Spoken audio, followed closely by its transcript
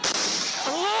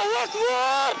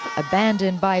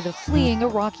abandoned by the fleeing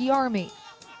Iraqi army.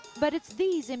 But it's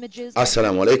these images...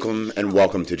 Assalamu alaikum and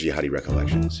welcome to Jihadi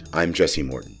Recollections. I'm Jesse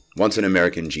Morton, once an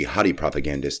American jihadi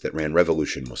propagandist that ran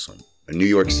Revolution Muslim, a New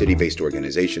York City-based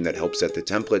organization that helped set the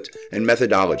template and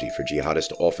methodology for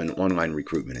jihadist orphan online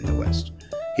recruitment in the West.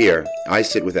 Here, I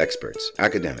sit with experts,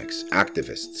 academics,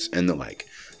 activists, and the like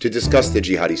to discuss the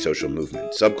jihadi social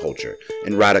movement, subculture,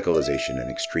 and radicalization and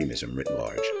extremism writ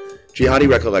large. Jihadi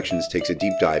Recollections takes a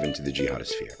deep dive into the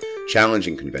jihadisphere,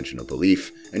 challenging conventional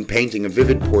belief and painting a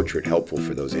vivid portrait helpful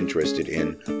for those interested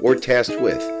in or tasked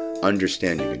with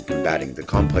understanding and combating the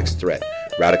complex threat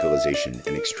radicalization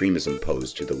and extremism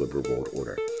pose to the liberal world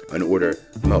order, an order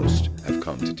most have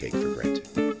come to take for granted.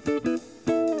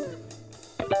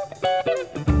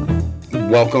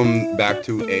 Welcome back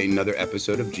to another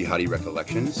episode of Jihadi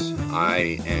Recollections.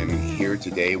 I am here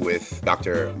today with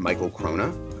Dr. Michael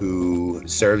Krona, who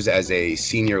serves as a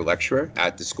senior lecturer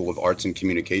at the School of Arts and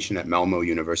Communication at Malmö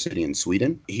University in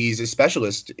Sweden. He's a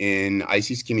specialist in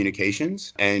ISIS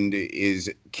communications and is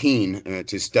keen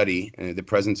to study the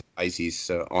presence of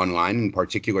ISIS online, in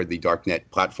particular the darknet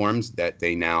platforms that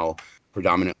they now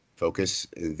predominantly focus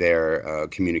their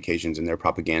communications and their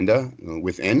propaganda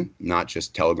within, not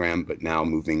just Telegram, but now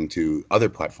moving to other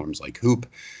platforms like Hoop.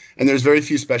 And there's very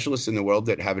few specialists in the world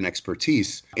that have an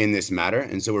expertise in this matter.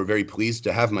 And so we're very pleased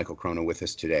to have Michael Krona with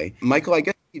us today. Michael, I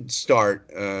guess you'd start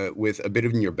with a bit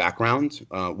of your background,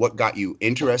 what got you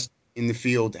interested in the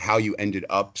field, how you ended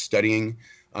up studying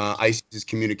ISIS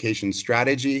communication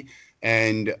strategy,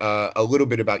 and a little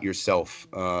bit about yourself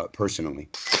personally.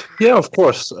 Yeah, of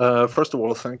course. First of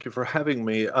all, thank you for having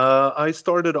me. I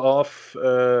started off,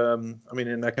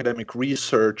 in academic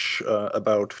research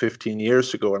about 15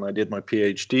 years ago, and I did my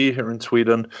PhD here in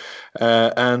Sweden.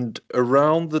 And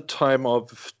around the time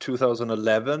of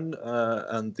 2011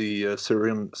 and the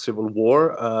Syrian civil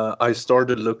war, I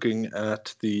started looking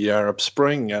at the Arab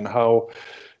Spring and how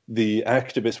the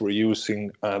activists were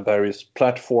using various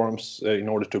platforms in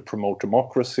order to promote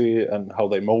democracy and how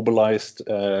they mobilized.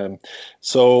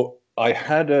 So I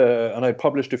had and I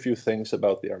published a few things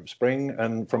about the Arab Spring.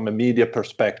 And from a media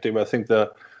perspective, I think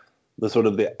the sort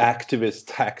of the activist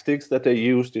tactics that they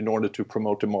used in order to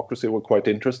promote democracy were quite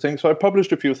interesting. So I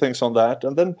published a few things on that.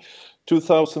 And then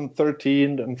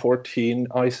 2013 and 14,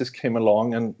 ISIS came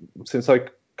along. And since I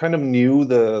kind of knew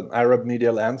the Arab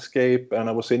media landscape, and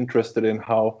I was interested in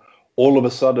how all of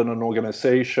a sudden an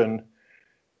organization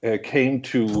came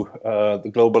to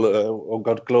the global or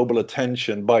got global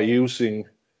attention by using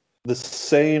the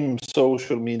same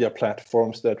social media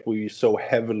platforms that we so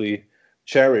heavily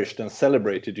cherished and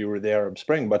celebrated during the Arab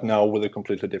Spring, but now with a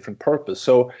completely different purpose.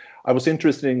 So I was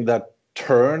interested in that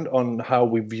turn on how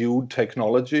we viewed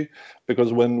technology,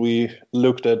 because when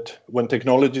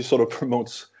technology sort of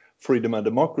promotes freedom and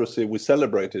democracy, we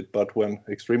celebrate it, but when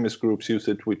extremist groups use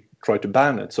it, we try to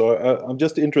ban it. So I'm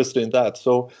just interested in that.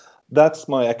 So that's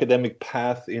my academic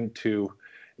path into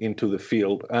the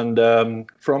field. And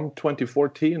from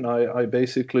 2014, I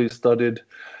basically studied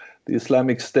the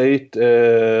Islamic State.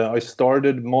 I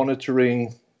started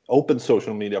monitoring open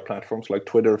social media platforms like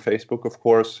Twitter, Facebook, of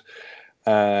course.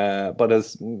 But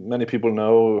as many people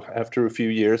know, after a few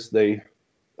years, they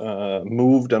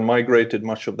moved and migrated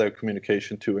much of their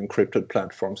communication to encrypted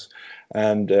platforms.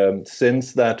 And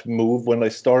since that move, when I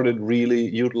started really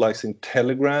utilizing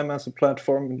Telegram as a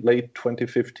platform in late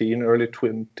 2015, early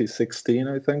 2016,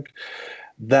 I think,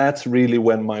 that's really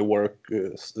when my work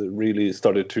really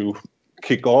started to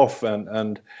kick off,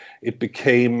 and it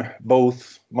became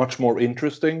both much more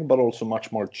interesting, but also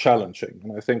much more challenging.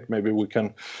 And I think maybe we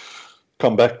can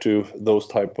come back to those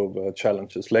type of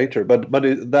challenges later. But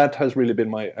that has really been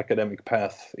my academic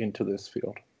path into this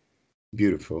field.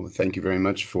 Beautiful. Thank you very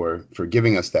much for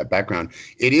giving us that background.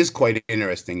 It is quite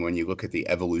interesting when you look at the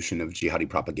evolution of jihadi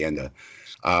propaganda.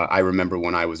 I remember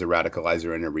when I was a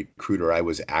radicalizer and a recruiter, I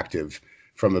was active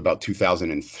from about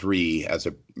 2003 as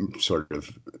a sort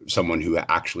of someone who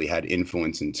actually had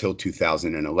influence until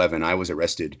 2011. I was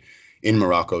arrested in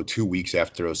Morocco 2 weeks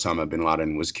after Osama bin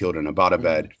Laden was killed in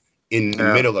Abbottabad. In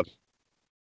the middle of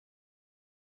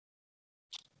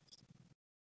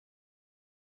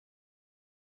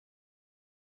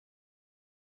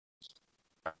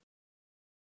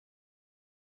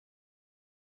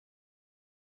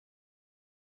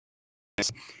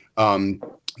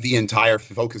the entire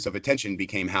focus of attention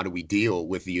became how do we deal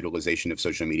with the utilization of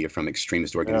social media from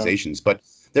extremist organizations. Yeah. But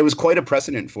there was quite a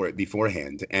precedent for it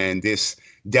beforehand. And this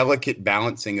delicate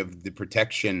balancing of the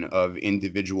protection of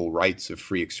individual rights of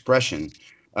free expression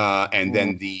and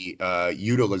then the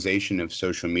utilization of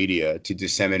social media to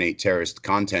disseminate terrorist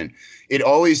content, it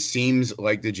always seems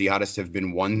like the jihadists have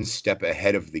been one step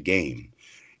ahead of the game.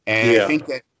 And I think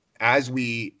that as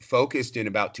we focused in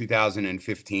about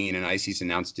 2015 and ISIS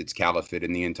announced its caliphate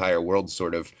and the entire world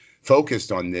sort of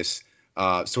focused on this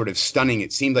sort of stunning,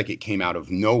 it seemed like it came out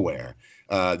of nowhere,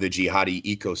 the jihadi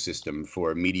ecosystem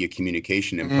for media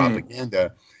communication and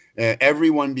propaganda.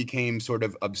 Everyone became sort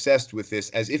of obsessed with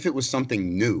this as if it was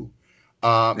something new.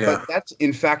 But that's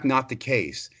in fact not the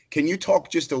case. Can you talk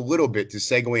just a little bit to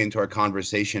segue into our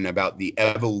conversation about the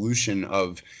evolution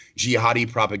of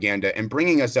jihadi propaganda and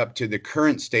bringing us up to the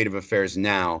current state of affairs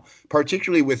now,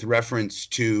 particularly with reference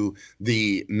to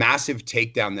the massive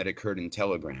takedown that occurred in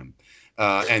Telegram,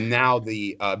 and now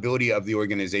the ability of the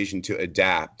organization to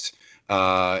adapt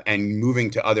and moving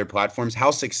to other platforms,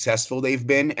 how successful they've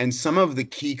been, and some of the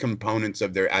key components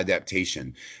of their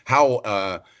adaptation.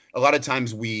 How a lot of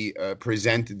times we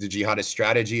present the jihadist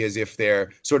strategy as if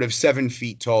they're sort of 7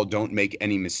 feet tall, don't make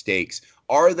any mistakes.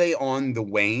 Are they on the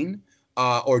wane,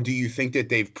 or do you think that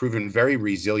they've proven very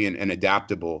resilient and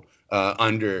adaptable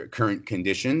under current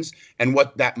conditions, and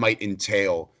what that might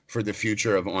entail for the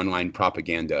future of online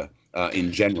propaganda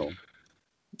in general?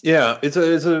 Yeah, it's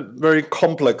a very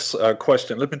complex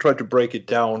question. Let me try to break it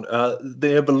down.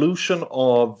 The evolution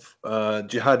of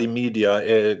jihadi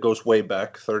media goes way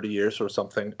back, 30 years or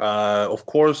something. Of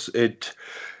course, it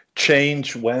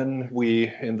changed when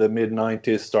we, in the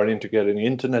mid-90s, starting to get any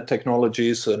internet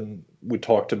technologies, and we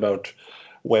talked about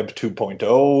Web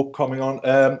 2.0 coming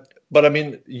on. But I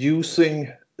mean,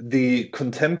 using the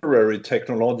contemporary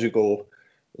technological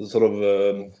sort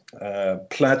of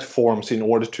platforms in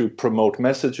order to promote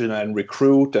messaging and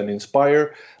recruit and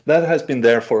inspire, that has been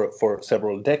there for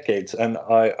several decades. And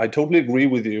I totally agree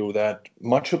with you that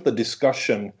much of the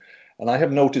discussion, and I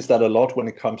have noticed that a lot when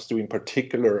it comes to, in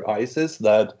particular, ISIS,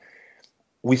 that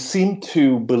we seem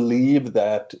to believe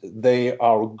that they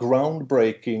are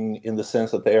groundbreaking in the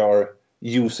sense that they are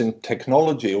using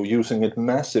technology or using it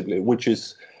massively, which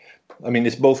is, I mean,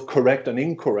 it's both correct and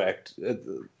incorrect.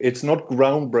 It's not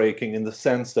groundbreaking in the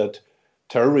sense that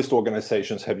terrorist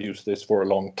organizations have used this for a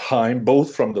long time,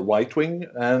 both from the right wing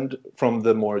and from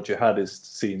the more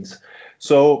jihadist scenes.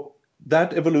 So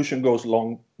that evolution goes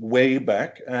long way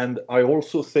back. And I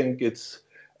also think it's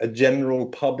a general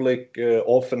public,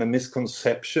 often a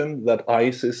misconception that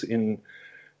ISIS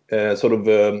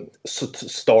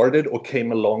started or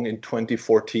came along in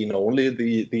 2014 only.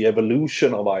 The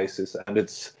evolution of ISIS and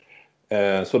its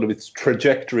its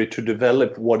trajectory to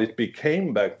develop what it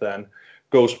became back then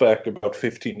goes back about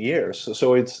 15 years.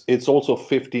 So it's also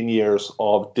 15 years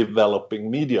of developing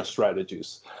media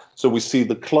strategies. So we see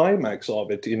the climax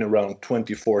of it in around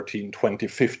 2014,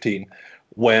 2015,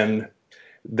 when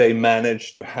they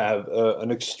managed to have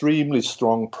an extremely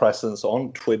strong presence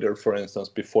on Twitter, for instance,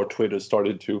 before Twitter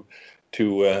started to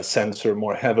censor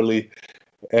more heavily.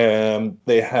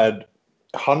 They had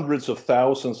hundreds of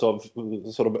thousands of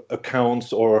sort of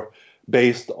accounts or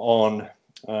based on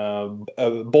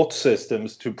bot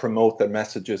systems to promote their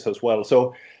messages as well.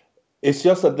 So it's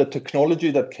just that the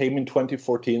technology that came in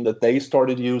 2014 that they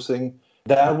started using,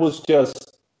 that was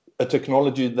just a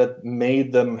technology that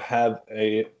made them have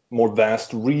a more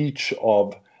vast reach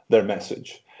of their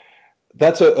message.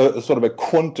 That's a sort of a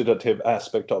quantitative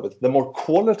aspect of it. The more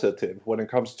qualitative, when it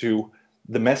comes to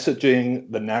the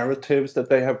messaging, the narratives that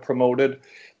they have promoted,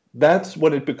 that's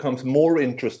when it becomes more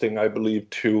interesting, I believe,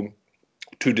 to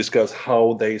discuss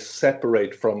how they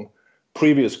separate from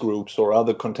previous groups or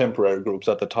other contemporary groups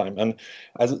at the time. And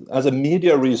as a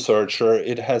media researcher,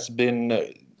 it has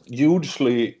been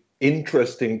hugely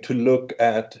interesting to look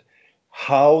at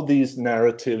how these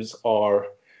narratives are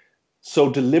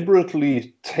so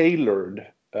deliberately tailored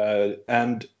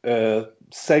and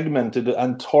segmented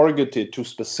and targeted to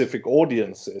specific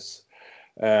audiences.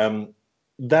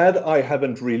 That I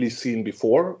haven't really seen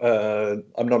before.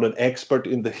 I'm not an expert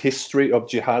in the history of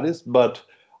jihadists, but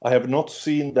I have not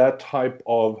seen that type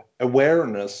of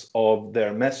awareness of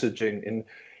their messaging in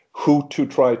who to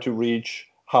try to reach,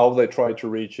 how they try to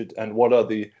reach it, and what are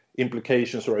the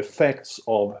implications or effects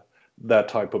of that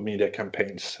type of media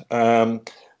campaigns.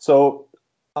 So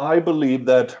I believe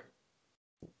that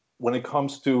when it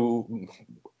comes to,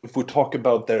 if we talk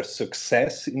about their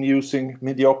success in using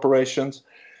media operations,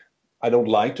 I don't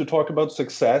like to talk about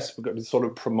success because it sort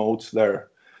of promotes their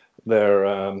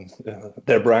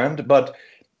brand, but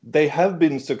they have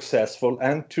been successful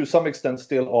and to some extent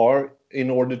still are in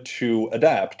order to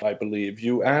adapt, I believe.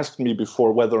 You asked me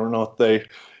before whether or not they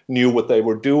knew what they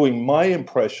were doing. My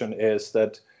impression is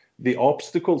that the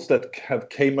obstacles that have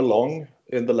came along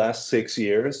in the last 6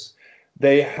 years,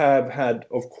 They have had,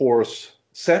 of course,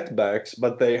 setbacks,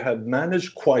 but they have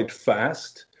managed quite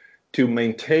fast to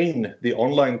maintain the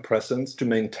online presence, to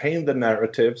maintain the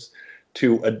narratives,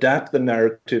 to adapt the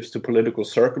narratives to political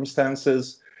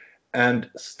circumstances, and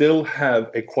still have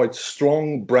a quite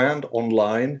strong brand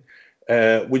online,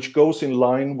 which goes in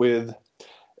line with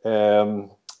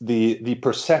the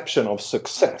perception of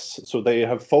success. So they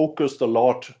have focused a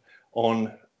lot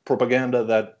on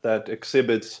propaganda that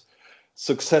exhibits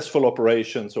successful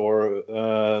operations,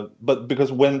 but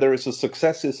because when there is a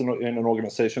success in an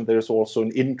organization, there's also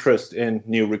an interest in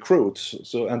new recruits.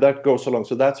 So, and that goes along.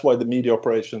 So that's why the media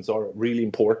operations are really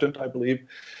important, I believe.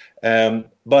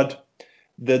 But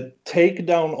the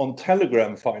takedown on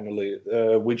Telegram finally,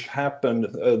 which happened,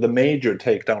 the major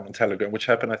takedown on Telegram, which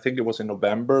happened, I think it was in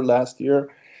November last year.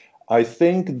 I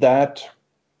think that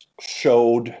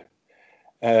showed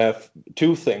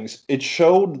two things. It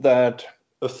showed that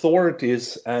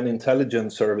authorities and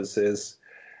intelligence services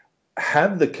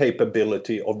have the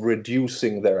capability of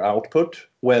reducing their output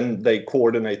when they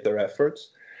coordinate their efforts.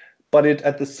 But it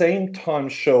at the same time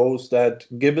shows that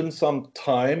given some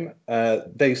time,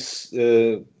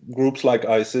 groups like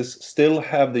ISIS still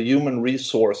have the human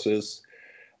resources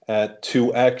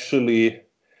to actually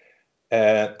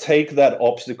take that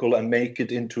obstacle and make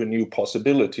it into a new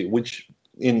possibility, which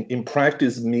in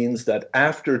practice means that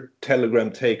after Telegram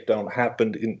takedown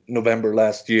happened in November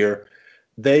last year,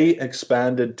 they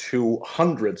expanded to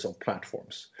hundreds of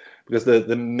platforms, because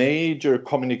the major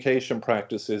communication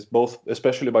practices, both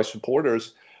especially by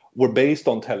supporters, were based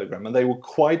on Telegram, and they were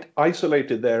quite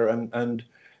isolated there. And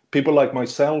people like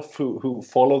myself who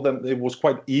follow them, it was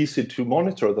quite easy to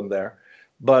monitor them there.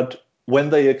 But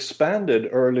when they expanded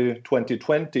early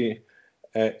 2020,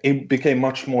 it became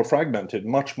much more fragmented,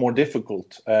 much more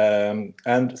difficult.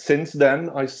 And since then,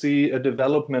 I see a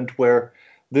development where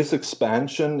this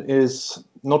expansion is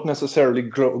not necessarily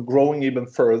growing even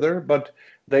further, but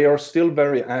they are still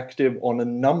very active on a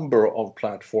number of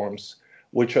platforms,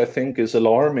 which I think is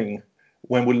alarming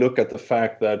when we look at the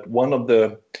fact that one of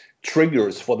the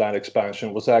triggers for that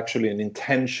expansion was actually an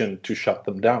intention to shut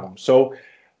them down. So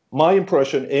my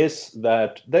impression is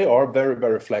that they are very,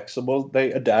 very flexible.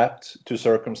 They adapt to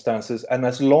circumstances. And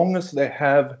as long as they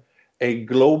have a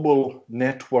global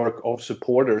network of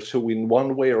supporters who in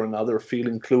one way or another feel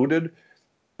included,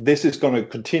 this is going to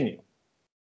continue.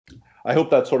 I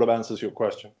hope that sort of answers your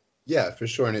question. Yeah, for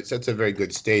sure. And it sets a very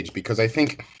good stage, because I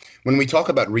think when we talk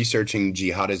about researching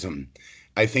jihadism,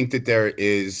 I think that there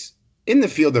is, in the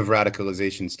field of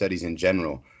radicalization studies in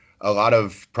general, a lot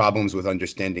of problems with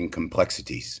understanding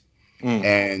complexities.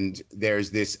 And there's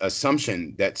this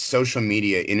assumption that social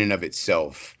media in and of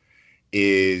itself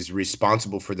is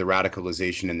responsible for the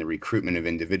radicalization and the recruitment of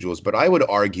individuals. But I would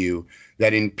argue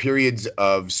that in periods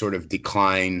of sort of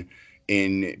decline,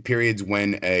 in periods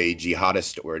when a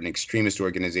jihadist or an extremist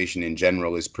organization in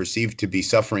general is perceived to be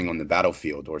suffering on the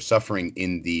battlefield or suffering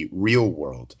in the real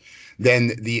world,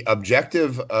 then the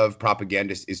objective of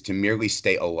propagandists is to merely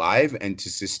stay alive and to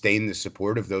sustain the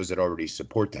support of those that already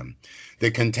support them. The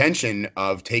contention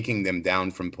of taking them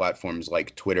down from platforms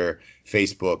like Twitter,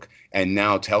 Facebook, and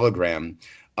now Telegram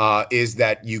is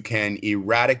that you can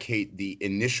eradicate the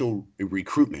initial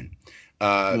recruitment.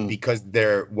 Because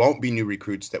there won't be new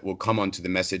recruits that will come onto the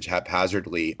message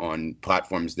haphazardly on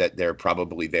platforms that they're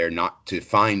probably there not to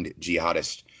find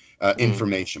jihadist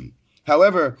information.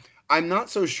 However, I'm not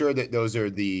so sure that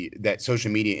that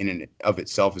social media in and of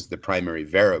itself is the primary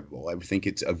variable. I think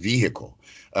it's a vehicle.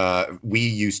 We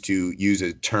used to use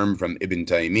a term from Ibn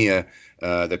Taymiyyah,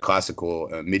 the classical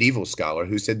medieval scholar,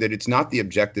 who said that it's not the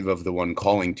objective of the one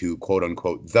calling to, quote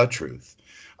unquote, the truth,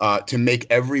 to make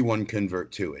everyone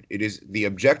convert to it. It is the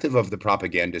objective of the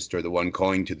propagandist or the one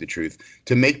calling to the truth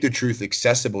to make the truth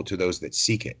accessible to those that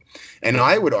seek it. And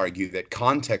I would argue that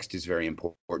context is very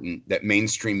important, that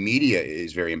mainstream media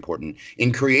is very important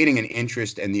in creating an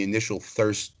interest and the initial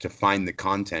thirst to find the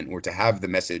content or to have the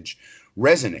message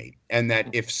resonate. And that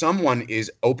if someone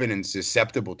is open and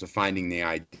susceptible to finding the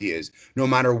ideas, no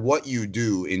matter what you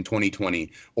do in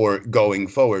 2020 or going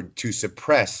forward to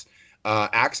suppress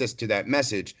access to that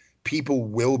message, people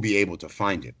will be able to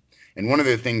find it. And one of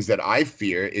the things that I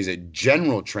fear is a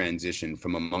general transition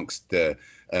from amongst the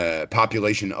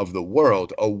population of the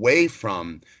world away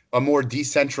from a more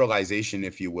decentralization,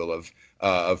 if you will,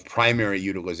 of primary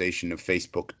utilization of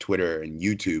Facebook, Twitter, and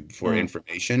YouTube for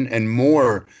information, and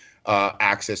more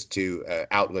access to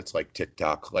outlets like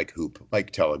TikTok, like Hoop, like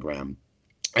Telegram,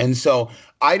 And so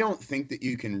I don't think that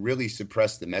you can really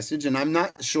suppress the message. And I'm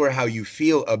not sure how you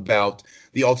feel about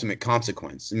the ultimate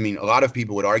consequence. I mean, a lot of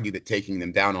people would argue that taking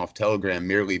them down off Telegram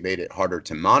merely made it harder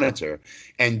to monitor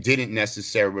and didn't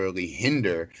necessarily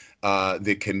hinder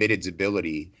the committed's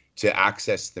ability to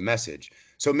access the message.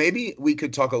 So maybe we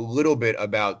could talk a little bit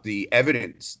about the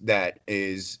evidence that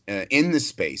is in the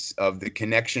space of the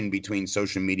connection between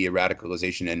social media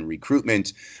radicalization and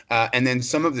recruitment, and then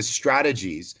some of the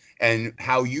strategies and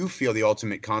how you feel the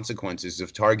ultimate consequences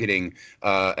of targeting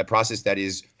a process that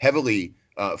is heavily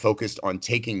focused on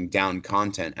taking down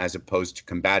content as opposed to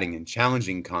combating and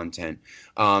challenging content,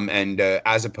 and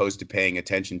as opposed to paying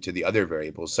attention to the other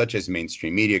variables, such as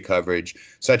mainstream media coverage,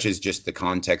 such as just the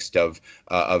context of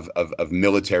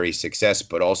military success,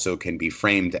 but also can be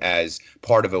framed as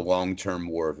part of a long-term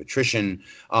war of attrition.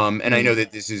 And I know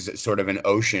that this is sort of an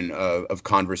ocean of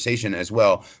conversation as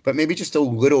well, but maybe just a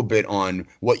little bit on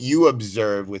what you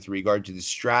observe with regard to the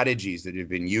strategies that have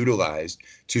been utilized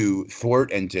to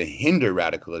thwart and to hinder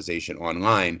radicalization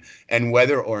online, and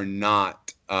whether or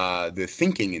not the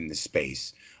thinking in the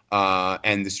space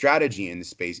and the strategy in the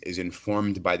space is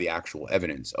informed by the actual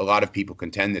evidence. A lot of people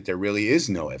contend that there really is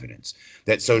no evidence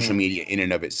that social media in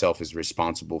and of itself is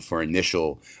responsible for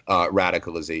initial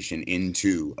radicalization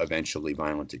into eventually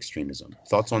violent extremism.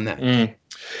 Thoughts on that?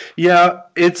 Yeah,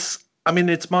 it's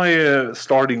my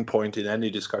starting point in any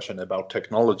discussion about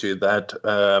technology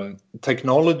that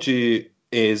technology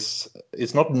is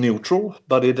not neutral,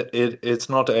 but it's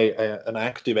not an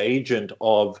active agent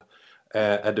of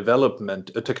a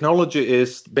development. A technology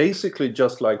is basically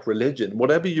just like religion.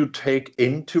 Whatever you take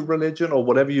into religion or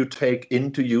whatever you take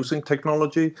into using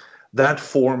technology, that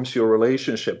forms your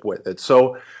relationship with it.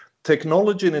 So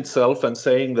technology in itself, and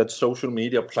saying that social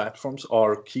media platforms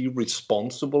are key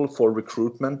responsible for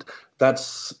recruitment,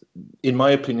 that's, in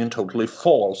my opinion, totally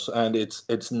false, and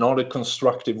it's not a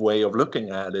constructive way of looking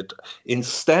at it.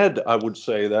 Instead, I would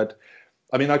say that,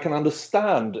 I can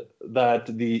understand that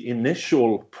the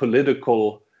initial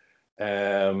political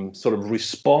sort of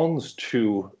response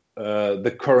to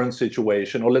the current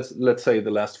situation, or let's say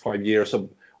the last 5 years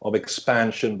of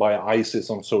expansion by ISIS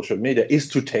on social media, is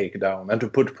to take down and to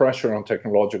put pressure on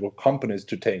technological companies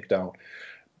to take down.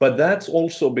 But that's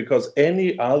also because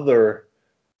any other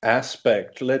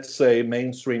aspect, let's say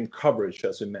mainstream coverage,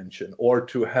 as you mentioned, or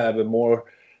to have a more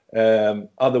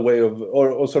other way of,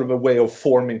 or sort of a way of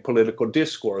forming political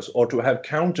discourse, or to have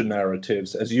counter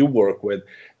narratives as you work with,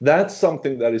 that's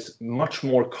something that is much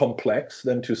more complex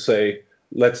than to say,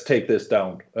 let's take this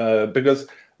down. Because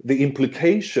the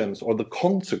implications or the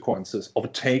consequences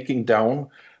of taking down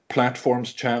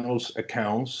platforms, channels,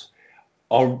 accounts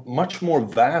are much more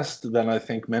vast than I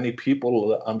think many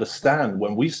people understand.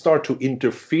 When we start to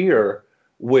interfere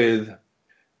with,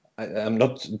 I'm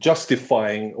not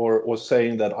justifying or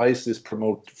saying that ISIS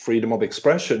promote freedom of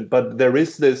expression, but there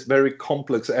is this very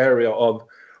complex area of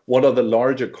what are the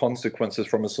larger consequences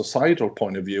from a societal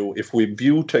point of view if we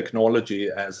view technology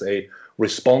as a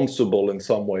responsible in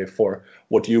some way for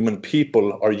what human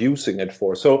people are using it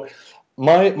for. So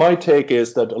my take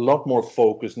is that a lot more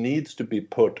focus needs to be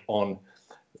put on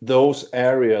those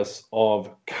areas of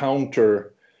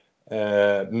counter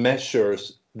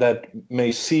measures that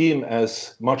may seem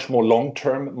as much more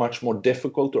long-term, much more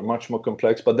difficult, or much more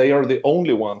complex, but they are the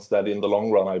only ones that in the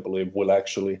long run, I believe, will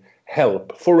actually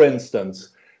help. For instance,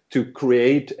 to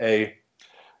create a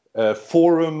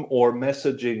forum or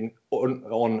messaging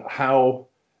on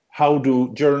how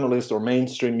do journalists or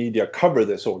mainstream media cover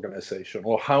this organization,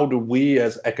 or how do we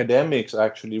as academics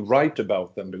actually write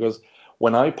about them? Because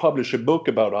when I publish a book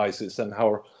about ISIS and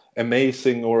how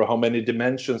amazing or how many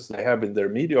dimensions they have in their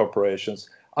media operations,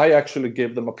 I actually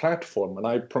give them a platform and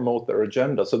I promote their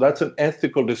agenda. So that's an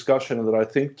ethical discussion that I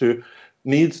think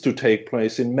needs to take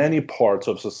place in many parts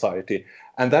of society.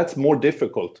 And that's more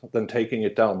difficult than taking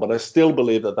it down. But I still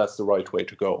believe that that's the right way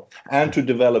to go, and to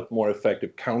develop more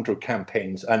effective counter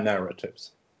campaigns and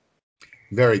narratives.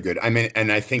 Very good. I mean,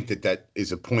 and I think that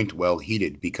is a point well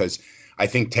heated, because I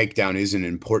think takedown is an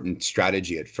important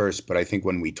strategy at first. But I think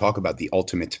when we talk about the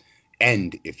ultimate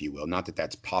end, if you will, not that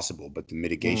that's possible, but the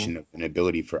mitigation of an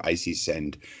ability for ISIS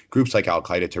and groups like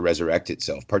Al-Qaeda to resurrect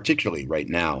itself, particularly right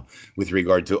now, with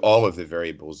regard to all of the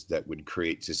variables that would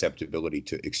create susceptibility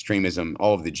to extremism,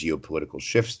 all of the geopolitical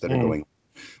shifts that are going on.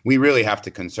 We really have to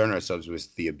concern ourselves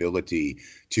with the ability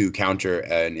to counter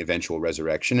an eventual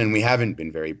resurrection, and we haven't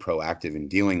been very proactive in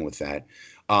dealing with that.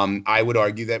 I would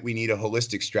argue that we need a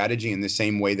holistic strategy in the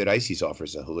same way that ISIS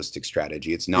offers a holistic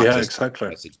strategy. It's not just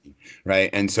messaging, right?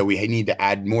 And so we need to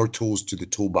add more tools to the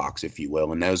toolbox, if you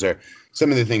will. And those are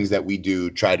some of the things that we do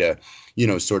try to,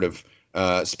 sort of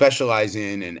specialize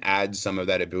in and add some of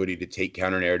that ability to take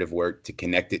counter-narrative work, to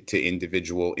connect it to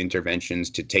individual interventions,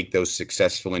 to take those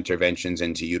successful interventions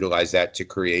and to utilize that to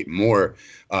create more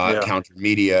counter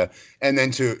media, and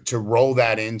then to roll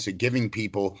that into giving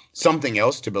people something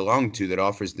else to belong to that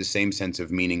offers the same sense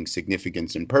of meaning,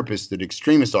 significance, and purpose that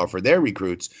extremists offer their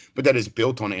recruits, but that is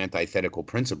built on antithetical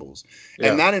principles.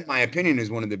 And that, in my opinion, is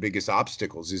one of the biggest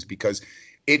obstacles, is because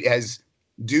it has,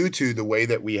 due to the way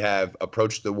that we have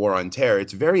approached the war on terror,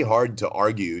 it's very hard to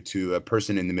argue to a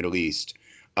person in the Middle East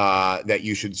that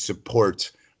you should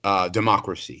support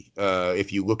democracy.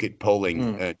 If you look at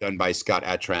polling done by Scott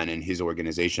Atran and his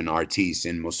organization Artis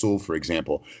in Mosul, for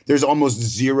example, there's almost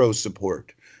zero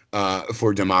support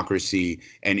for democracy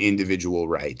and individual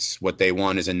rights. What they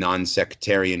want is a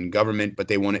non-sectarian government, but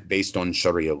they want it based on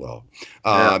Sharia law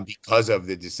because of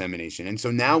the dissemination. And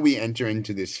so now we enter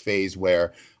into this phase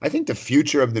where I think the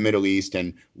future of the Middle East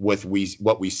and what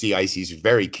we see ISIS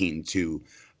very keen to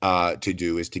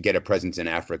do is to get a presence in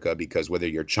Africa, because whether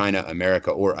you're China,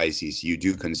 America, or ISIS, you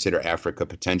do consider Africa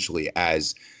potentially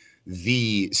as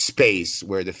the space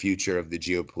where the future of the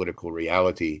geopolitical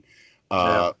reality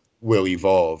will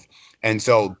evolve. And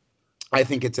so I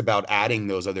think it's about adding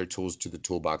those other tools to the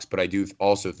toolbox, but I do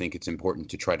also think it's important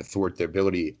to try to thwart the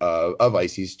ability of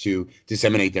ISIS to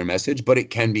disseminate their message, but it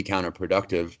can be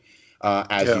counterproductive,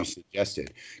 as you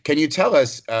suggested. Can you tell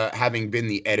us, having been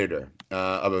the editor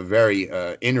of a very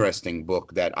interesting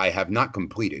book that I have not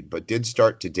completed, but did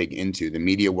start to dig into, The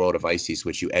Media World of ISIS,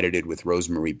 which you edited with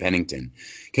Rosemary Pennington,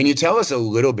 can you tell us a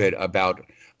little bit about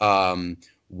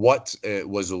what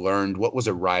was learned, what was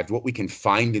arrived, what we can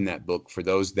find in that book for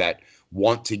those that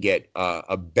want to get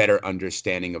a better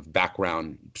understanding of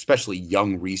background, especially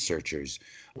young researchers?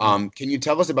 Can you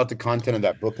tell us about the content of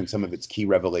that book and some of its key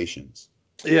revelations?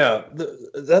 Yeah,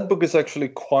 that book is actually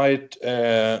quite,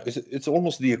 it's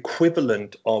almost the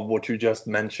equivalent of what you just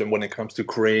mentioned when it comes to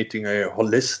creating a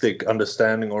holistic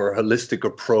understanding or a holistic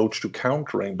approach to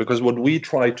countering. Because what we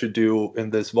try to do in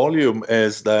this volume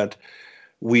is that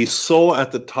we saw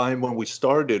at the time when we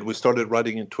started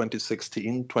writing in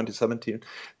 2016, 2017,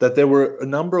 that there were a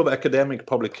number of academic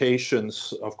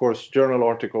publications, of course, journal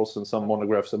articles and some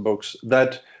monographs and books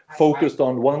that focused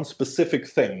on one specific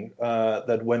thing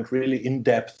that went really in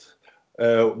depth,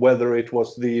 whether it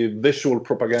was the visual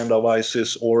propaganda of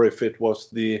ISIS or if it was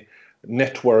the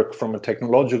network from a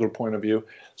technological point of view.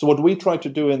 So what we tried to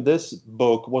do in this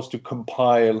book was to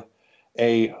compile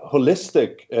a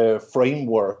holistic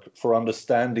framework for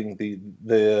understanding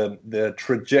the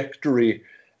trajectory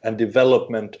and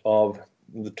development of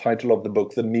the title of the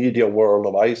book, The Media World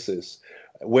of ISIS,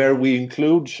 where we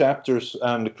include chapters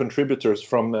and contributors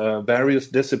from various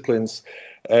disciplines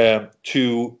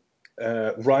to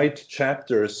write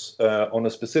chapters on a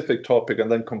specific topic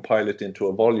and then compile it into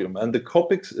a volume. And the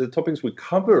topics we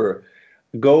cover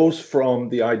goes from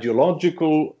the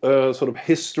ideological sort of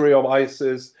history of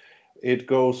ISIS. It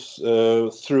goes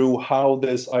through how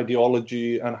this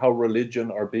ideology and how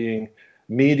religion are being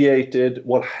mediated,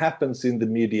 what happens in the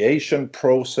mediation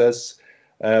process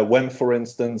when, for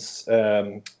instance,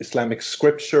 Islamic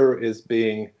scripture is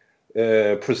being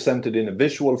presented in a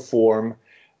visual form.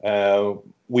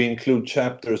 We include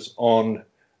chapters on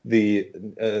the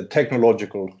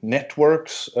technological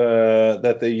networks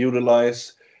that they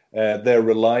utilize, their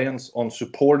reliance on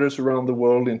supporters around the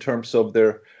world in terms of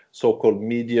their so-called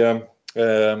media,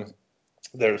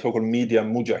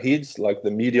 mujahids, like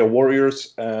the media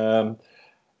warriors.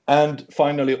 And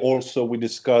finally, also, we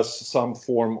discuss some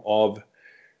form of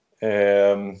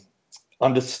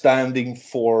understanding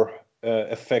for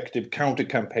effective counter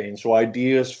campaigns, or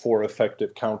ideas for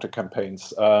effective counter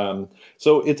campaigns.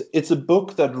 So it's a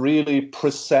book that really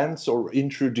presents or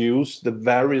introduces the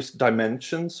various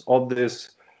dimensions of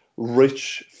this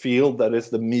rich field that is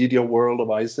the media world of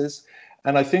ISIS.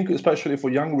 And I think, especially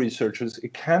for young researchers,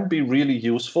 it can be really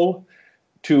useful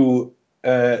to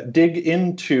dig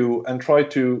into and try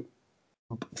to,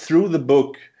 through the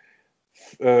book,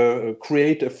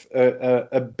 create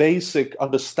a basic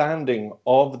understanding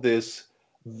of this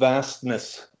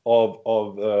vastness of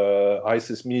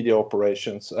ISIS media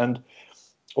operations. And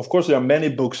of course, there are many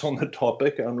books on the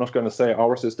topic. I'm not going to say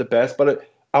ours is the best, but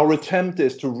our attempt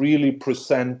is to really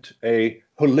present a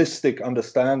holistic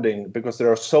understanding, because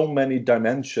there are so many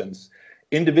dimensions.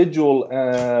 Individual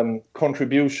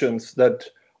contributions that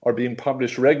are being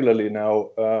published regularly now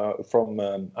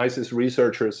from ISIS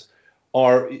researchers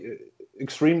are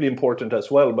extremely important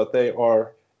as well, but they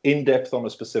are in depth on a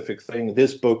specific thing.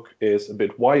 This book is a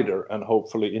bit wider and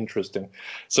hopefully interesting.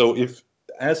 So if,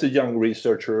 as a young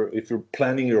researcher, if you're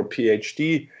planning your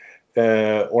PhD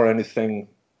or anything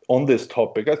on this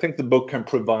topic, I think the book can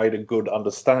provide a good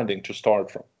understanding to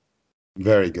start from.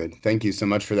 Very good. Thank you so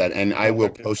much for that. And I will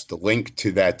post the link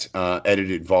to that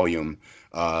edited volume.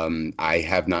 I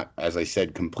have not, as I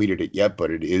said, completed it yet,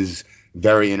 but it is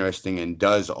very interesting and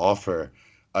does offer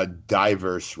a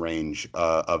diverse range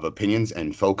of opinions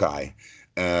and foci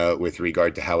with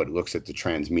regard to how it looks at the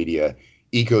transmedia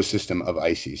ecosystem of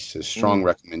ISIS. So strong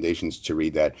recommendations to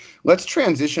read that. Let's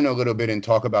transition a little bit and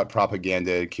talk about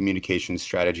propaganda communication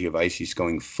strategy of ISIS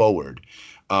going forward,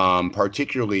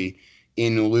 particularly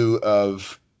in lieu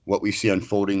of what we see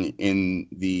unfolding in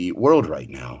the world right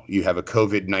now. You have a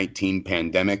COVID-19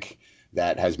 pandemic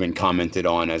that has been commented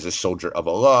on as a soldier of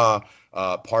Allah,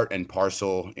 part and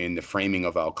parcel in the framing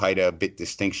of Al-Qaeda, a bit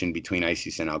distinction between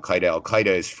ISIS and Al-Qaeda. Al-Qaeda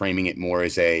is framing it more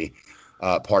as a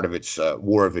part of its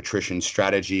war of attrition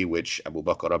strategy, which Abu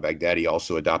Bakr al-Baghdadi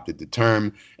also adopted the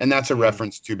term. And that's a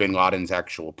reference to bin Laden's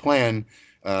actual plan,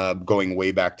 going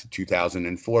way back to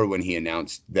 2004 when he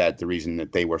announced that the reason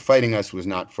that they were fighting us was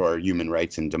not for human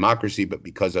rights and democracy, but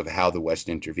because of how the West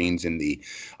intervenes in the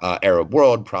Arab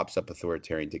world, props up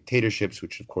authoritarian dictatorships,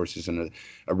 which of course is a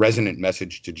resonant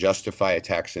message to justify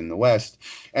attacks in the West,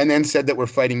 and then said that we're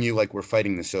fighting you like we're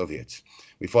fighting the Soviets.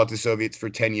 We fought the Soviets for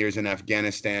 10 years in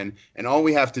Afghanistan, and all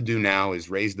we have to do now is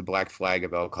raise the black flag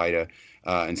of Al-Qaeda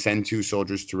and send 2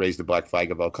 soldiers to raise the black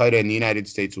flag of Al-Qaeda, and the United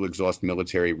States will exhaust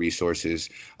military resources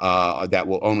that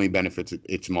will only benefit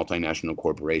its multinational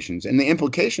corporations. And the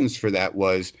implications for that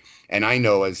was, and I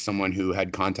know as someone who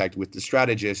had contact with the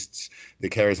strategists, the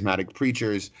charismatic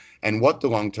preachers, and what the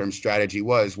long-term strategy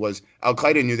was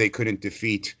Al-Qaeda knew they couldn't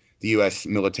defeat the U.S.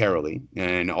 militarily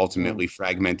and ultimately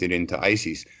fragmented into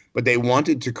ISIS. But they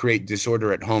wanted to create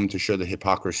disorder at home to show the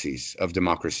hypocrisies of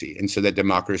democracy, and so that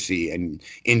democracy and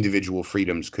individual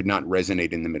freedoms could not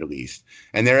resonate in the Middle East.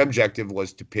 And their objective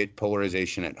was to pit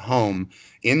polarization at home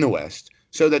in the West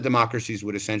so that democracies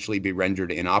would essentially be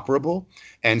rendered inoperable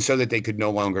and so that they could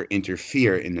no longer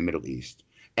interfere in the Middle East.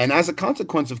 And as a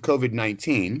consequence of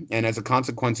COVID-19 and as a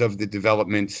consequence of the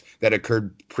developments that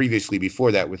occurred previously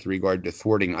before that with regard to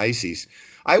thwarting ISIS,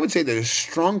 I would say that a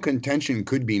strong contention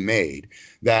could be made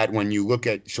that when you look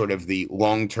at sort of the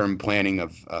long-term planning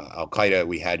of Al-Qaeda,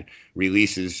 we had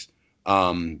releases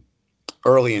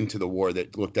early into the war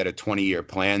that looked at a 20-year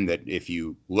plan that if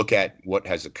you look at what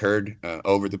has occurred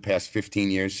over the past 15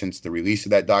 years since the release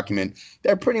of that document,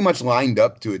 they're pretty much lined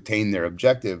up to attain their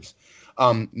objectives.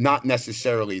 Not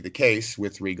necessarily the case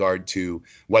with regard to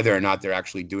whether or not they're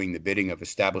actually doing the bidding of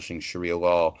establishing Sharia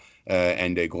law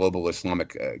and a global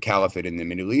Islamic caliphate in the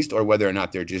Middle East, or whether or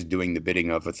not they're just doing the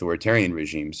bidding of authoritarian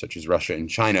regimes such as Russia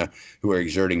and China, who are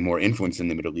exerting more influence in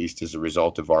the Middle East as a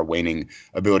result of our waning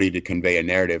ability to convey a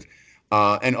narrative.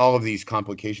 And all of these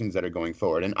complications that are going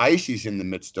forward. And ISIS, in the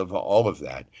midst of all of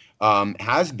that,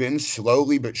 has been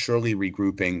slowly but surely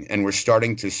regrouping. And we're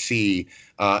starting to see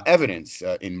evidence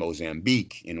in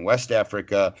Mozambique, in West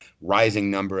Africa,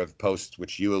 rising number of posts,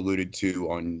 which you alluded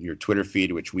to on your Twitter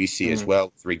feed, which we see as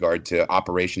well with regard to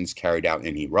operations carried out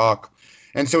in Iraq.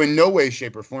 And so in no way,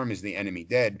 shape, or form is the enemy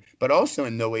dead, but also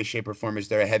in no way, shape, or form is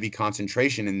there a heavy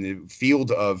concentration in the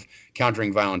field of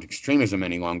countering violent extremism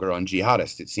any longer on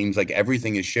jihadists. It seems like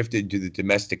everything is shifted to the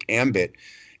domestic ambit.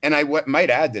 And I might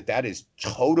add that that is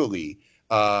totally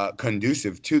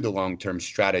conducive to the long-term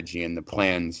strategy and the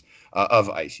plans of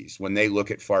ISIS. When they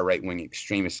look at far-right-wing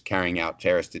extremists carrying out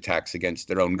terrorist attacks against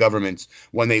their own governments,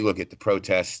 when they look at the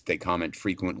protests, they comment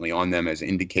frequently on them as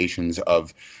indications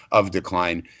of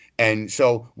decline. And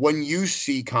so when you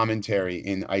see commentary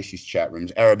in ISIS chat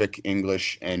rooms, Arabic,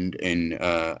 English, and in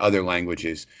other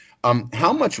languages,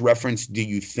 how much reference do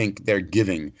you think they're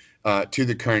giving to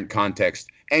the current context?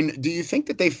 And do you think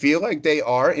that they feel like they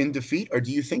are in defeat, or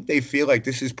do you think they feel like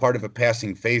this is part of a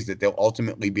passing phase that they'll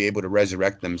ultimately be able to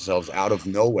resurrect themselves out of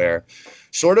nowhere,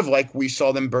 sort of like we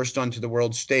saw them burst onto the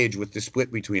world stage with the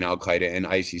split between Al-Qaeda and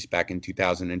ISIS back in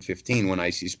 2015 when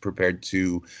ISIS prepared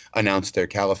to announce their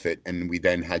caliphate, and we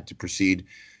then had to proceed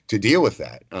to deal with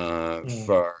that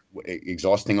for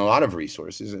exhausting a lot of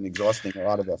resources and exhausting a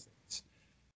lot of efforts.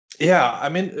 Yeah, I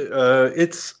mean,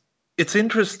 it's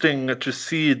interesting to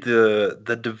see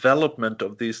the development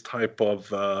of these type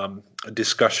of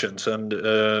discussions, and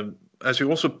as you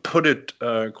also put it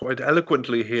quite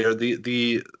eloquently here,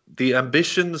 the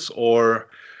ambitions or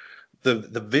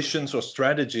the visions or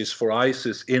strategies for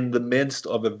ISIS in the midst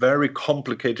of a very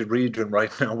complicated region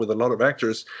right now with a lot of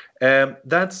actors,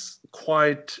 that's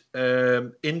quite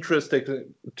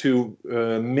interesting to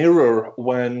mirror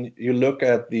when you look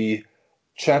at the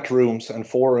chat rooms and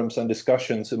forums and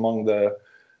discussions among the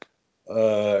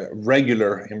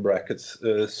regular, in brackets,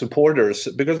 supporters,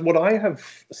 because what I have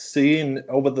seen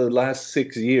over the last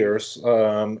 6 years,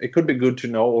 it could be good to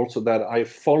know also that I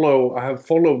have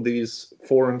followed these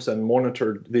forums and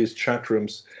monitored these chat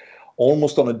rooms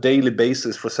almost on a daily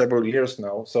basis for several years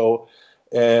now. So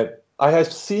I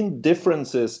have seen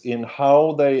differences in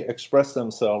how they express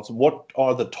themselves, what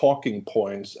are the talking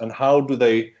points, and how do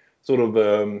they sort of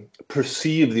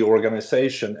perceive the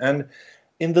organization. And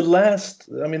in the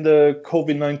the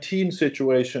COVID-19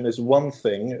 situation is one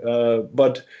thing,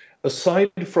 but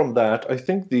aside from that, I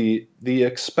think the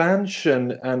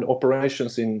expansion and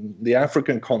operations in the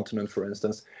African continent, for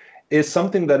instance, is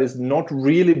something that is not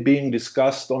really being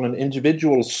discussed on an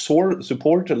individual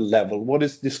supporter level. What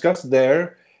is discussed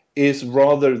there is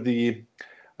rather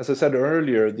as I said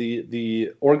earlier,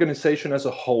 the organization as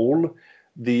a whole,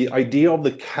 the idea of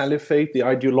the caliphate, the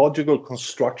ideological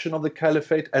construction of the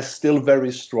caliphate as still very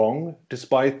strong,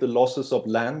 despite the losses of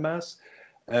landmass.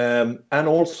 And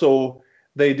also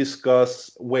they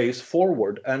discuss ways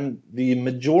forward. And the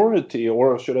majority,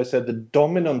 or should I say the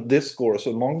dominant discourse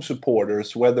among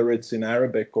supporters, whether it's in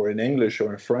Arabic or in English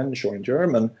or in French or in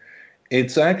German,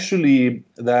 it's actually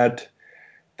that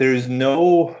there is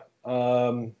no,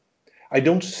 I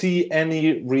don't see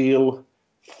any real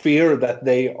fear that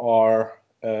they are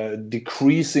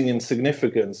decreasing in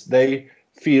significance. They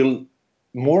feel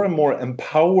more and more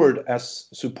empowered as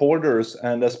supporters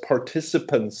and as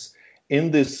participants in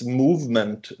this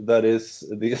movement that is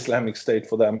the Islamic State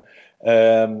for them.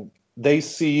 They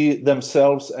see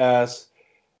themselves as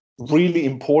really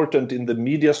important in the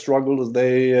media struggles.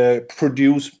 They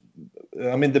produce,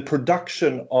 the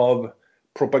production of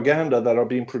propaganda that are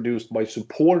being produced by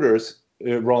supporters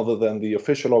rather than the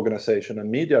official organization and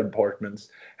media departments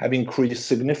have increased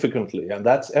significantly. And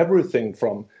that's everything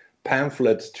from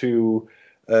pamphlets to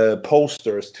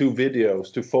posters to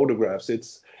videos to photographs.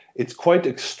 It's quite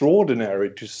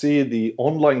extraordinary to see the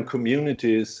online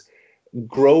communities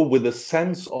grow with a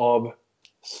sense of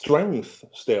strength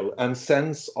still and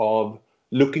sense of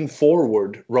looking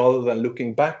forward rather than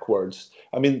looking backwards.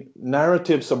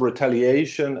 Narratives of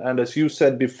retaliation, and as you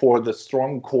said before, the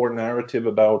strong core narrative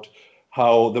about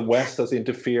how the West has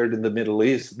interfered in the Middle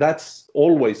East, that's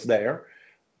always there.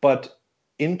 But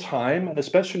in time, and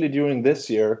especially during this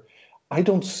year, I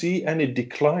don't see any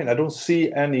decline. I don't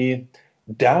see any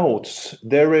doubts.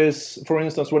 There is, for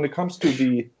instance, when it comes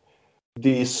to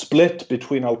the split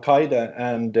between Al-Qaeda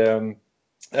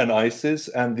and ISIS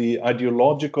and the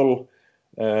ideological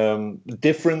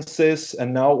differences,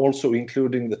 and now also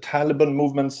including the Taliban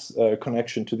movement's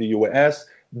connection to the US,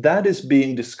 that is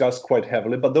being discussed quite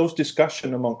heavily. But those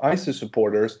discussions among ISIS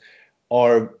supporters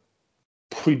are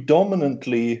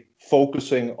predominantly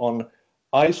focusing on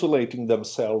isolating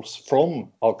themselves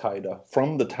from Al-Qaeda,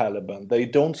 from the Taliban. They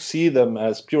don't see them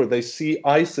as pure. They see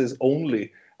ISIS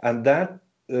only. And that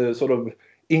sort of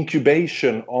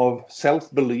incubation of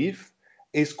self-belief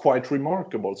is quite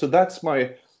remarkable. So that's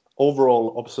my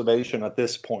overall observation at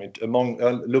this point, among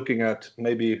looking at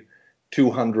maybe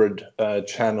 200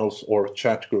 channels or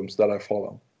chat groups that I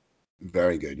follow.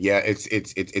 Very good. Yeah,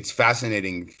 it's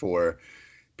fascinating for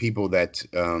people that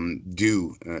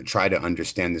do try to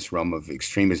understand this realm of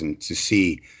extremism to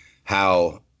see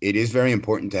how it is very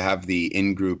important to have the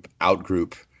in-group,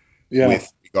 out-group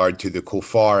with regard to the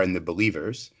kuffar and the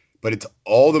believers. But it's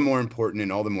all the more important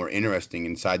and all the more interesting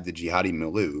inside the jihadi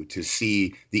milieu to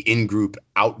see the in-group,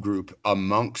 out-group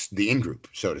amongst the in-group,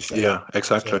 so to say. Yeah,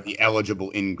 exactly. So the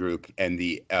eligible in-group and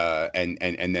the and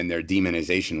then their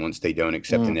demonization once they don't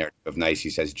accept the narrative of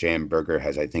ISIS, as Jan Berger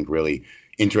has, I think, really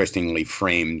interestingly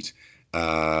framed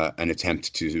an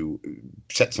attempt to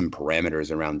set some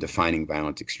parameters around defining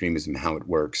violent extremism, how it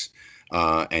works,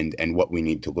 and what we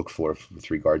need to look for with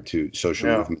regard to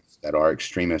social movements that are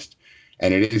extremist.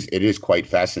 And it is quite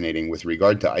fascinating with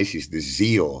regard to ISIS, the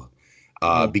zeal,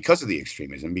 because of the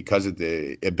extremism, because of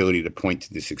the ability to point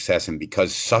to the success, and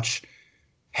because such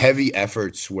heavy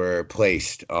efforts were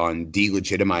placed on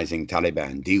delegitimizing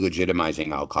Taliban,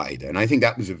 delegitimizing Al-Qaeda. And I think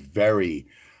that was a very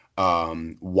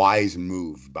wise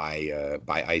move by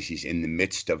ISIS in the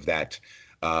midst of that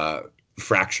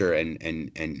fracture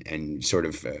and sort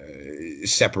of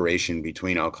separation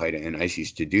between Al-Qaeda and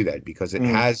ISIS to do that, because it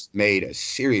has made a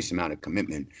serious amount of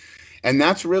commitment. And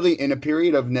that's really, in a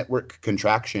period of network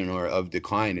contraction or of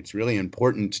decline, it's really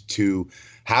important to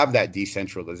have that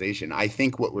decentralization. I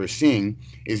think what we're seeing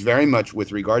is very much,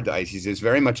 with regard to ISIS, is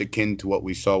very much akin to what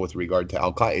we saw with regard to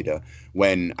Al-Qaeda,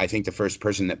 when I think the first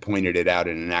person that pointed it out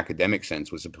in an academic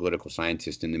sense was a political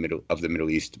scientist in the Middle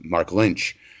East, Mark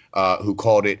Lynch, who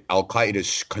called it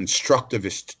Al-Qaeda's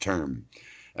constructivist term.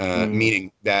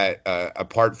 meaning that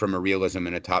apart from a realism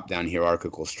and a top-down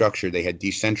hierarchical structure, they had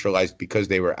decentralized because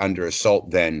they were under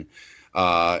assault then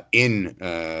in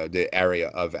the area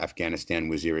of Afghanistan,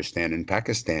 Waziristan, and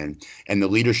Pakistan, and the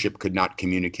leadership could not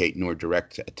communicate nor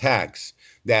direct attacks,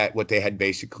 that what they had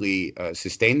basically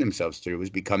sustained themselves through was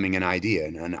becoming an idea,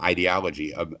 an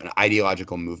ideology, an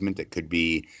ideological movement that could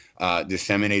be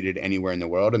disseminated anywhere in the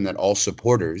world, and that all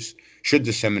supporters should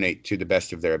disseminate to the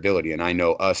best of their ability. And I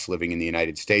know us living in the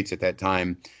United States at that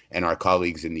time and our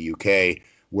colleagues in the UK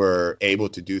were able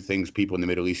to do things people in the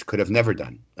Middle East could have never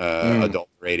done,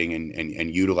 adulterating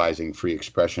and utilizing free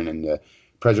expression and the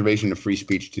preservation of free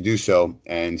speech to do so,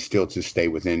 and still to stay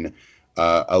within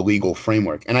a legal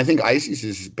framework. And I think ISIS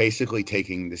is basically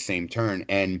taking the same turn.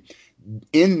 And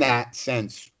in that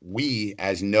sense, we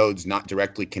as nodes not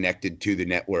directly connected to the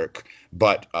network,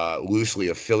 but loosely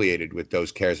affiliated with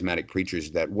those charismatic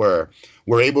preachers that were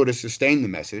able to sustain the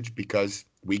message because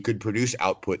we could produce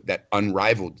output that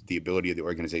unrivaled the ability of the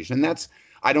organization. And that's,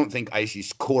 I don't think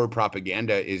ISIS core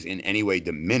propaganda is in any way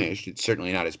diminished. It's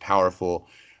certainly not as powerful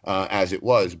as it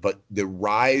was, but the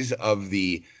rise of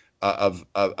the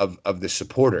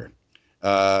supporter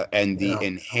and the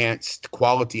enhanced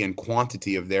quality and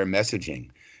quantity of their messaging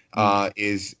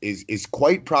is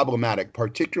quite problematic,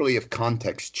 particularly if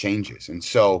context changes. And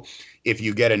so if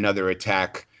you get another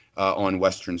attack on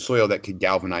Western soil that could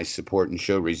galvanize support and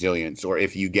show resilience, or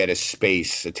if you get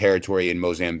a territory in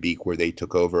Mozambique where they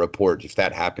took over a port, if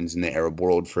that happens in the Arab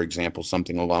world, for example,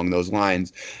 something along those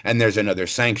lines, and there's another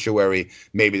sanctuary,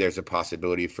 maybe there's a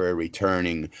possibility for a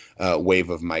returning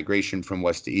wave of migration from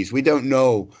west to east. We don't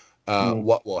know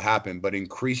what will happen, but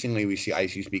increasingly we see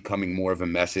ISIS becoming more of a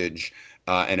message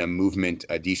and a movement,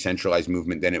 a decentralized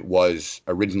movement than it was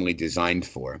originally designed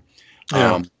for.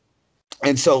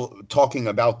 And so talking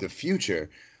about the future,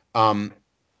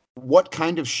 what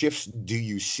kind of shifts do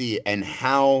you see, and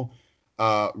how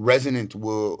resonant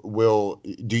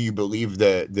do you believe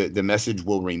the message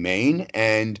will remain?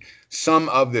 And some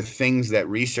of the things that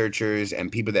researchers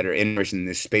and people that are interested in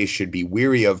this space should be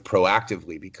weary of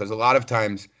proactively, because a lot of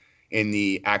times in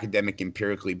the academic,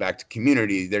 empirically backed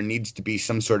community, there needs to be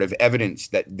some sort of evidence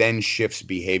that then shifts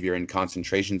behavior and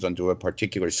concentrations onto a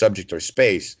particular subject or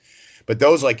space. But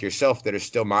those like yourself that are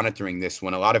still monitoring this,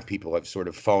 when a lot of people have sort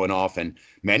of fallen off, and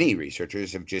many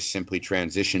researchers have just simply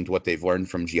transitioned what they've learned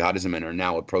from jihadism and are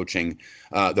now approaching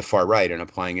the far right and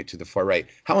applying it to the far right.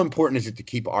 How important is it to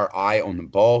keep our eye on the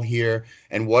ball here?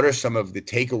 And what are some of the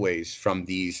takeaways from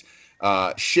these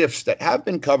shifts that have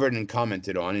been covered and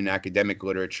commented on in academic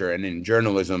literature and in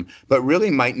journalism, but really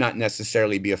might not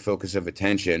necessarily be a focus of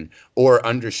attention or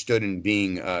understood and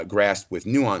being grasped with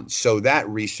nuance, so that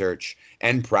research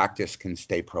and practice can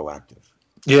stay proactive?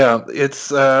 Yeah,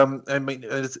 it's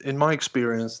it's, in my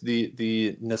experience,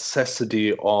 the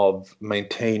necessity of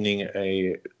maintaining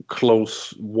a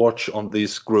close watch on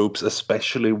these groups,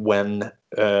 especially when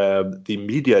the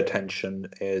media attention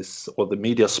or the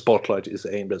media spotlight is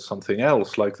aimed at something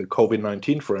else, like the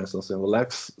COVID-19, for instance, in the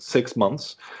last 6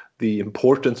 months, the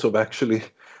importance of actually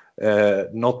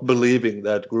not believing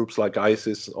that groups like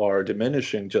ISIS are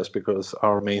diminishing just because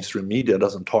our mainstream media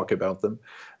doesn't talk about them.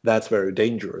 That's very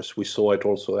dangerous. We saw it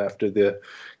also after the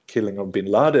killing of bin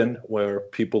Laden, where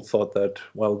people thought that,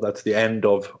 well, that's the end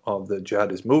of the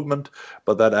jihadist movement,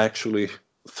 but that actually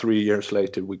 3 years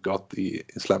later we got the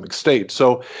Islamic State.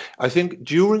 So I think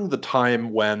during the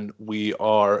time when we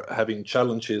are having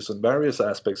challenges in various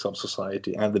aspects of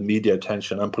society and the media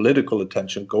attention and political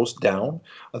attention goes down,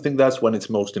 I think that's when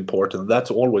it's most important. That's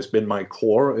always been my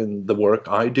core in the work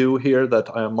I do here,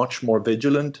 that I am much more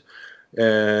vigilant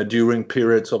during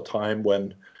periods of time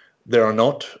when there are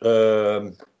not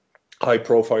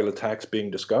high-profile attacks being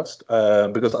discussed,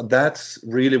 because that's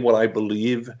really what I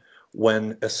believe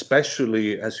when,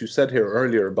 especially, as you said here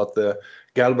earlier, about the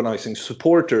galvanizing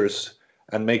supporters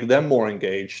and make them more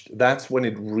engaged, that's when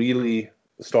it really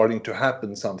starting to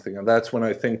happen something. And that's when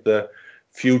I think the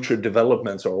future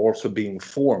developments are also being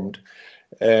formed.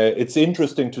 It's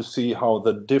interesting to see how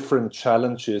the different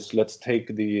challenges, let's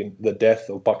take the death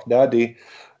of Baghdadi,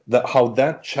 how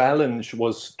that challenge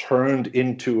was turned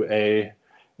into a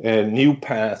new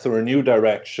path or a new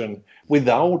direction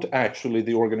without actually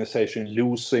the organization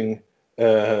losing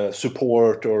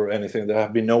support or anything. There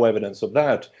have been no evidence of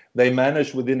that. They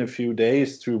managed within a few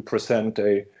days to present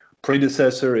a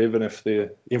predecessor, even if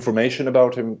the information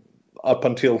about him up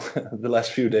until the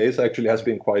last few days actually has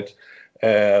been quite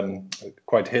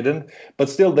hidden. But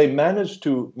still, they managed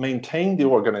to maintain the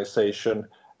organization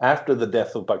after the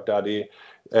death of Baghdadi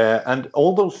And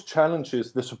all those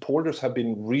challenges, the supporters have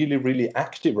been really, really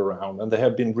active around, and they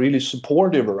have been really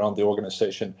supportive around the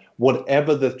organization,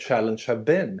 whatever the challenge have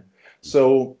been.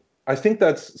 So I think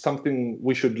that's something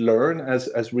we should learn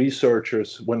as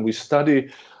researchers when we study,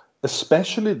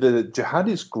 especially the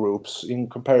jihadist groups in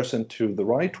comparison to the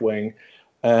right wing,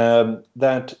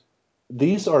 that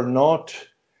these are not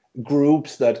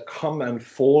groups that come and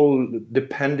fall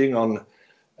depending on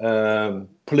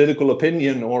political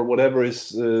opinion or whatever is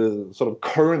sort of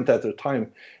current at the time.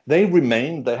 They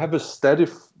remain, they have a steady,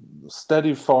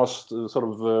 fast sort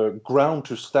of ground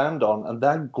to stand on. And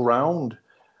that ground,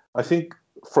 I think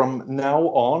from now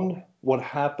on, what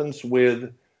happens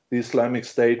with the Islamic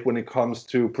State when it comes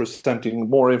to presenting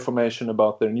more information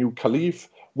about their new caliph,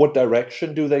 what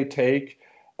direction do they take,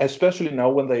 especially now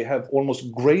when they have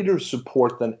almost greater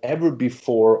support than ever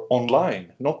before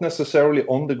online, not necessarily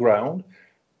on the ground,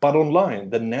 but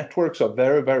online. The networks are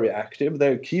very, very active.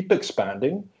 They keep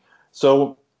expanding.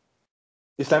 So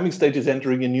Islamic State is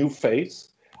entering a new phase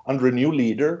under a new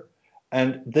leader.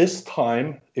 And this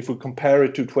time, if we compare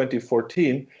it to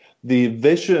 2014, the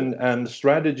vision and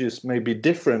strategies may be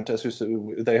different. As you said,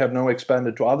 they have now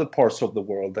expanded to other parts of the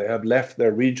world. They have left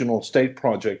their regional state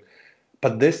project.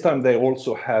 But this time they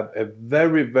also have a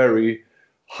very, very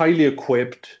highly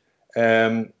equipped,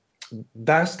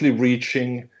 vastly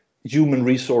reaching human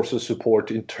resources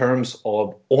support in terms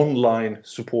of online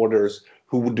supporters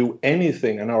who would do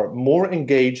anything and are more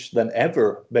engaged than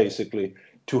ever, basically,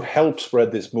 to help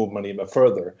spread this movement even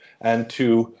further and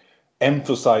to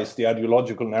emphasize the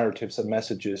ideological narratives and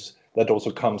messages that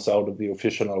also comes out of the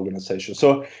official organization.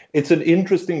 So it's an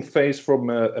interesting phase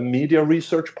from a media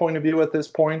research point of view at this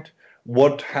point.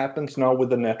 What happens now with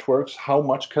the networks? How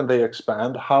much can they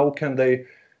expand? How can they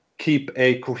keep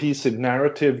a cohesive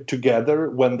narrative together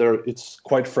when it's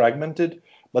quite fragmented?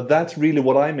 But that's really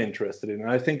what I'm interested in. And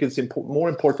I think it's more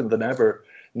important than ever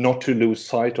not to lose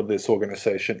sight of this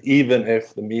organization, even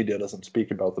if the media doesn't speak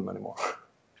about them anymore.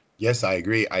 Yes, I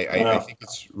agree. I think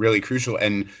it's really crucial.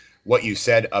 And what you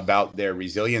said about their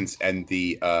resilience and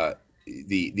the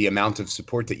amount of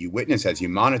support that you witness as you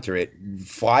monitor it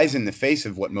flies in the face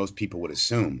of what most people would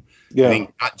assume. Yeah. I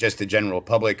think not just the general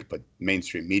public, but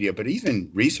mainstream media, but even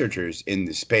researchers in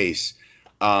the space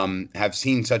have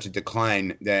seen such a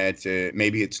decline that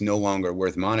maybe it's no longer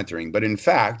worth monitoring. But in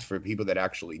fact, for people that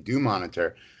actually do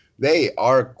monitor, they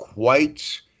are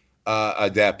quite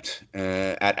adept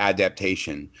at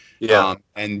adaptation. Yeah.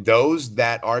 And those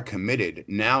that are committed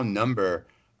now number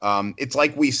it's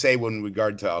like we say when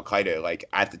regard to Al-Qaeda, like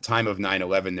at the time of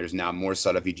 9/11, there's now more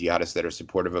Salafi jihadists that are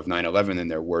supportive of 9/11 than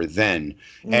there were then.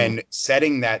 And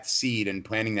setting that seed and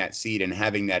planting that seed and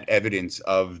having that evidence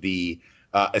of the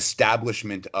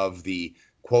establishment of the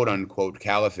quote unquote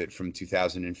caliphate from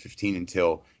 2015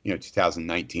 until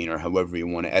 2019 or however you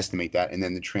want to estimate that, and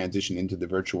then the transition into the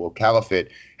virtual caliphate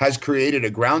has created a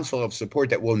groundswell of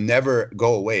support that will never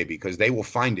go away because they will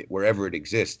find it wherever it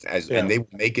exists and they will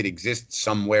make it exist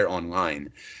somewhere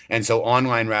online. And so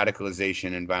online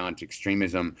radicalization and violent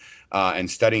extremism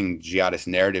and studying jihadist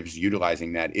narratives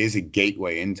utilizing that is a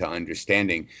gateway into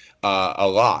understanding a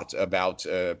lot about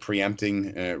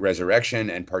preempting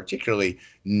resurrection and particularly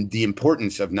the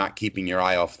importance of not keeping your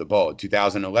eye off the ball.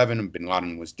 2011, bin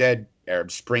Laden was dead.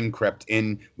 Arab Spring crept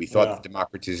in. We thought the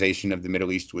democratization of the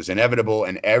Middle East was inevitable,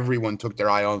 and everyone took their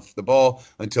eye off the ball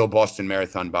until Boston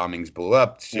Marathon bombings blew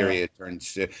up. Syria turned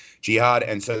jihad.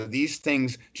 And so these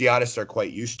things jihadists are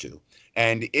quite used to.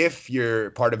 And if you're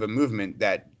part of a movement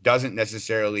that doesn't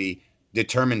necessarily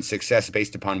determine success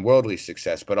based upon worldly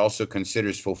success, but also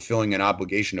considers fulfilling an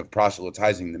obligation of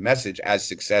proselytizing the message as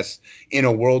success in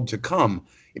a world to come,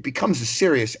 it becomes a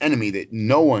serious enemy that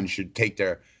no one should take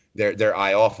their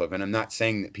eye off of. And I'm not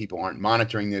saying that people aren't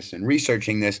monitoring this and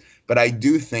researching this, but I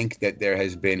do think that there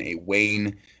has been a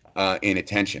wane in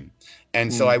attention.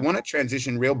 And so I want to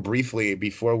transition real briefly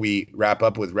before we wrap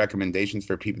up with recommendations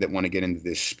for people that want to get into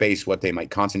this space, what they might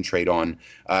concentrate on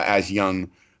as young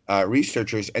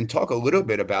researchers, and talk a little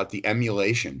bit about the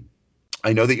emulation.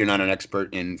 I know that you're not an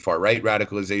expert in far-right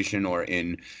radicalization or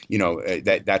in,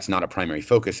 that's not a primary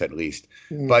focus at least,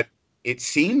 but it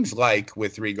seems like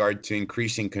with regard to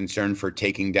increasing concern for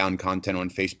taking down content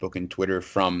on Facebook and Twitter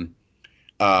from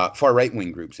far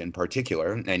right-wing groups in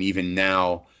particular, and even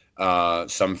now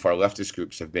some far leftist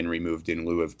groups have been removed in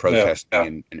lieu of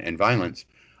protesting and violence,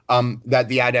 that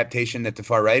the adaptation that the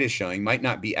far right is showing might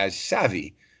not be as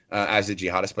savvy as the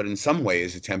jihadists, but in some way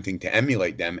is attempting to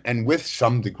emulate them and with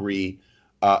some degree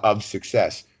of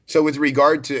success. So with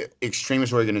regard to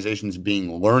extremist organizations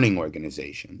being learning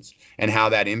organizations and how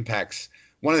that impacts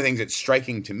one of the things that's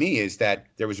striking to me is that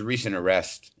there was a recent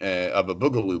arrest of a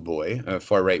Boogaloo Boy, a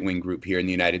far right-wing group here in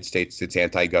the United States that's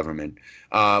anti-government,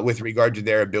 with regard to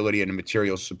their ability and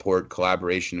material support,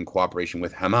 collaboration, and cooperation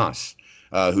with Hamas,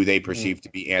 who they perceive to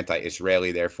be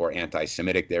anti-Israeli, therefore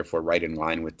anti-Semitic, therefore right in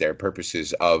line with their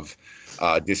purposes of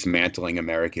dismantling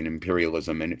American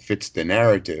imperialism, and it fits the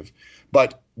narrative.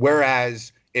 But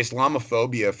whereas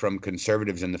Islamophobia from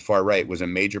conservatives in the far right was a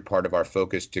major part of our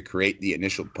focus to create the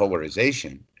initial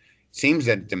polarization, it seems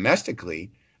that domestically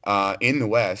in the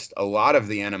West, a lot of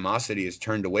the animosity has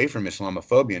turned away from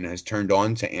Islamophobia and has turned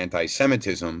on to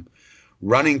anti-Semitism,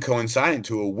 running coincident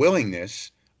to a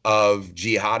willingness of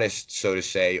jihadists, so to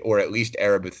say, or at least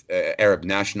Arab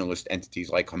nationalist entities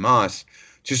like Hamas,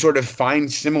 to sort of find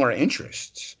similar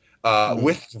interests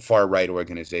with the far right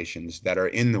organizations that are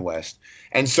in the West.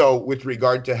 And so with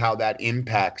regard to how that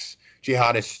impacts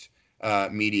jihadist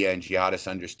media and jihadist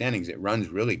understandings, it runs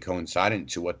really coincident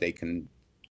to what they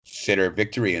consider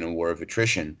victory in a war of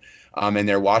attrition. And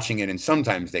they're watching it, and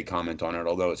sometimes they comment on it,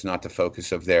 although it's not the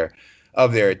focus of their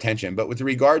attention. But with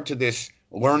regard to this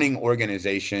learning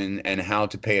organization and how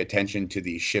to pay attention to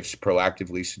these shifts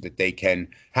proactively so that they can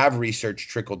have research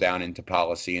trickle down into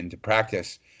policy and to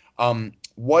practice,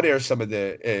 what are some of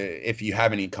the, if you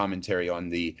have any commentary on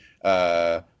the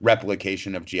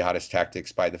replication of jihadist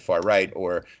tactics by the far right,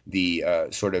 or the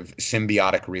sort of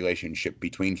symbiotic relationship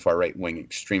between far right-wing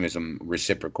extremism,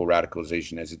 reciprocal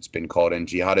radicalization, as it's been called, and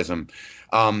jihadism,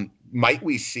 might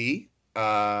we see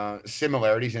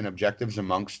similarities and objectives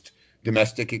amongst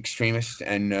domestic extremists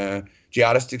and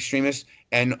jihadist extremists?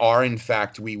 And are, in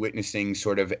fact, we witnessing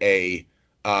sort of a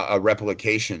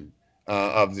replication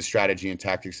of the strategy and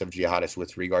tactics of jihadists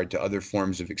with regard to other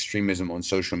forms of extremism on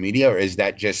social media? Or is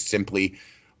that just simply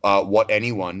what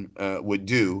anyone would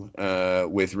do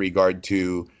with regard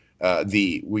to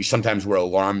we sometimes we're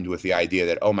alarmed with the idea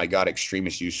that, oh my God,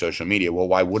 extremists use social media. Well,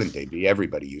 why wouldn't they be?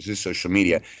 Everybody uses social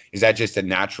media. Is that just a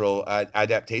natural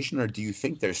adaptation, or do you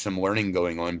think there's some learning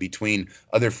going on between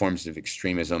other forms of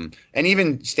extremism and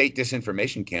even state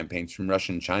disinformation campaigns from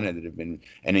Russia and China that have been,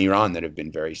 and Iran, that have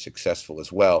been very successful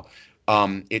as well?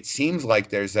 It seems like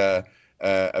there's a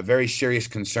very serious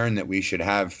concern that we should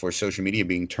have for social media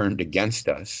being turned against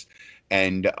us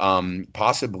and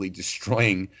possibly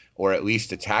destroying, or at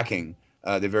least attacking,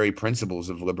 the very principles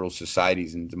of liberal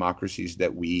societies and democracies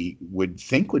that we would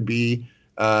think would be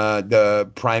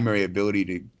the primary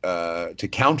ability to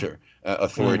counter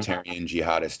authoritarian,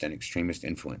 jihadist, and extremist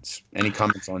influence. Any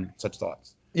comments on such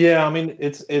thoughts? Yeah, I mean,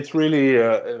 it's really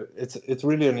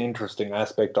an interesting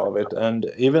aspect of it,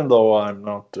 and even though I'm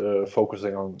not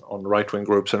focusing on right-wing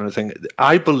groups or anything,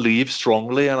 I believe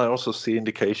strongly, and I also see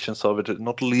indications of it,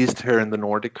 not least here in the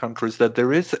Nordic countries, that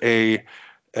there is a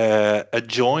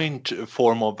joint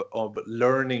form of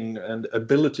learning and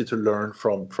ability to learn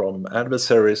from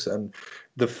adversaries, and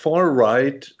the far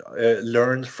right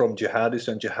learns from jihadists,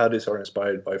 and jihadists are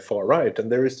inspired by far right,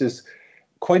 and there is this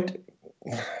quite,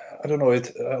 I don't know,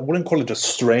 I wouldn't call it a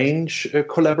strange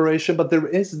collaboration, but there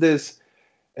is this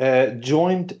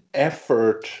joint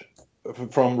effort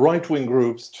from right-wing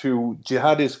groups to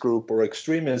jihadist group or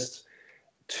extremists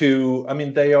to, I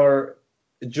mean, they are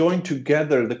joined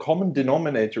together. The common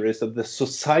denominator is that the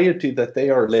society that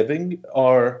they are living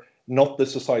are not the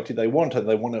society they want, and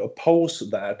they want to oppose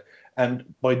that.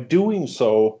 And by doing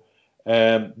so,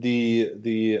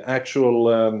 the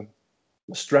actual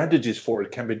strategies for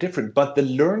it can be different, but the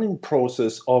learning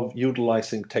process of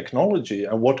utilizing technology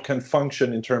and what can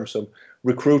function in terms of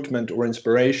recruitment or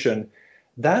inspiration,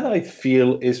 that I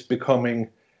feel is becoming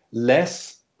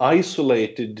less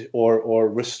isolated or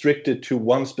restricted to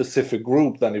one specific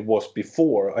group than it was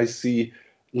before. I see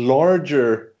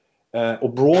larger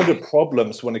or broader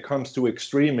problems when it comes to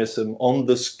extremism on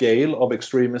the scale of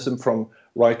extremism from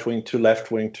right-wing to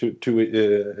left-wing to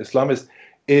Islamists.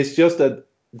 It's just that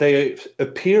they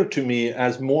appear to me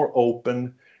as more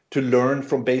open to learn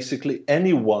from basically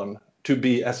anyone to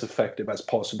be as effective as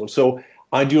possible. So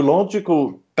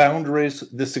ideological boundaries,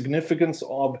 the significance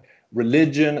of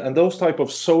religion, and those type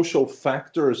of social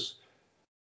factors,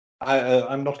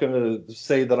 I'm not going to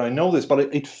say that I know this, but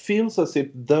it feels as if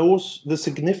the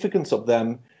significance of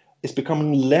them is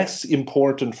becoming less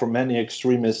important for many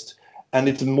extremists, and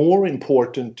it's more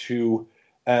important to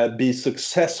be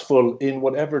successful in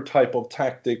whatever type of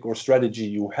tactic or strategy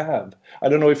you have. I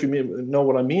don't know if you know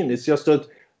what I mean. It's just that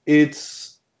it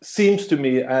seems to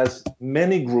me as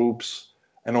many groups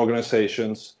and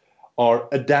organizations are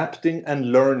adapting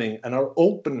and learning and are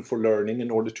open for learning in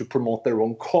order to promote their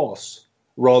own cause,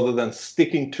 rather than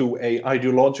sticking to a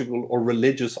ideological or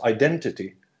religious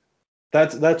identity.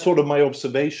 That's sort of my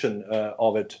observation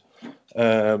of it.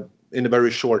 in a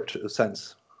very short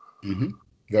sense. Mm-hmm.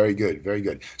 Very good, very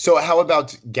good. So, how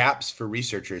about gaps for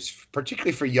researchers,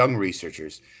 particularly for young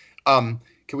researchers? Can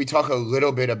we talk a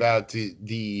little bit about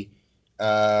the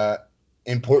uh,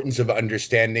 importance of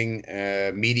understanding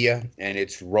media and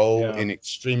its role Yeah. in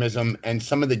extremism, and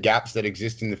some of the gaps that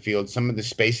exist in the field, some of the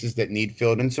spaces that need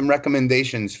filled, and some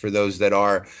recommendations for those that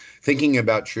are thinking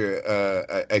about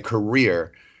a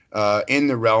career in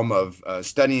the realm of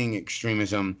studying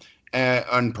extremism,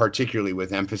 and particularly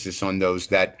with emphasis on those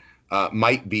that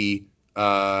might be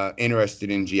interested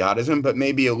in jihadism, but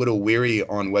maybe a little weary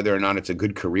on whether or not it's a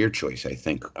good career choice, I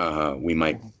think we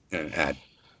might add.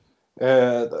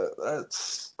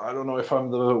 I don't know if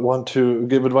I'm the one to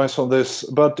give advice on this,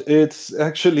 but it's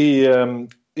actually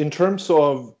in terms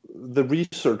of the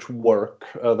research work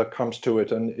that comes to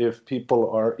it, and if people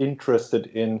are interested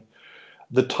in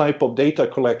the type of data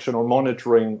collection or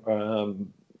monitoring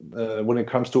when it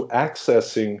comes to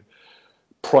accessing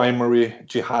primary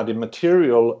jihadi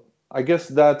material, I guess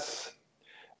that's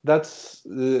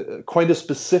quite a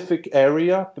specific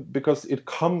area, because it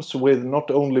comes with not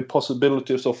only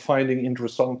possibilities of finding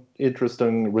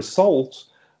interesting results,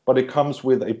 but it comes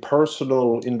with a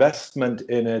personal investment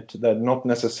in it that not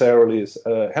necessarily is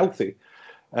healthy.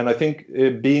 And I think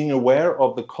being aware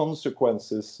of the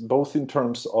consequences, both in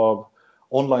terms of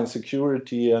online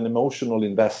security and emotional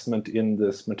investment in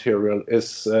this material,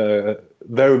 is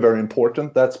very, very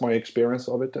important. That's my experience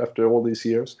of it after all these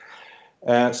years.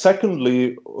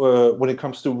 Secondly, when it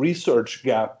comes to research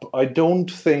gap, I don't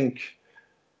think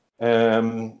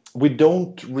we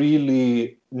don't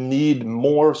really need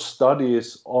more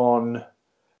studies on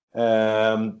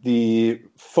the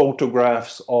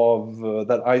photographs of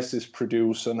that ISIS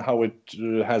produce and how it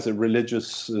has a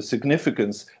religious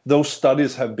significance. Those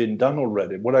studies have been done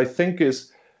already. What I think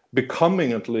is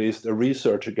becoming at least a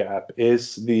research gap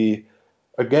is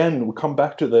again, we come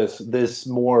back to this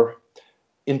more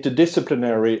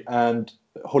interdisciplinary and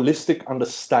holistic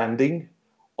understanding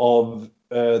of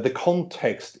the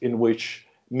context in which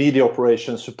media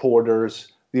operations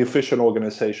supporters, the official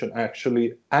organization,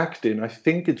 actually act in. I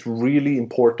think it's really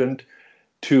important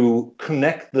to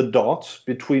connect the dots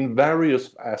between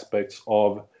various aspects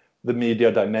of the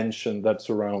media dimension that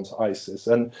surrounds ISIS.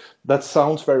 And that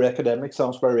sounds very academic,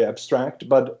 sounds very abstract,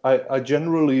 but I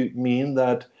generally mean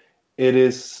that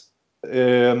it's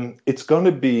going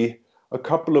to be a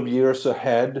couple of years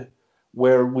ahead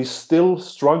where we still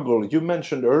struggle. You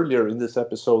mentioned earlier in this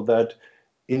episode that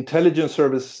intelligence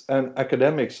service and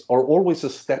academics are always a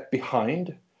step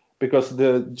behind, because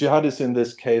the jihadists in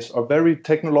this case are very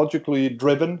technologically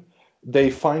driven. They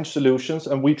find solutions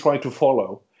and we try to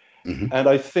follow. Mm-hmm. And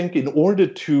I think in order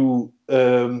to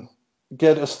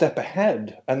get a step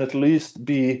ahead and at least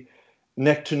be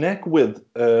neck to neck with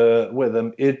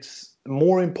them, it's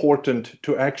more important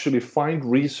to actually find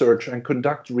research and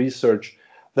conduct research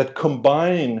that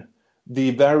combine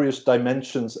the various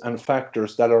dimensions and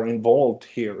factors that are involved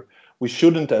here. We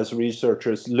shouldn't, as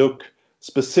researchers, look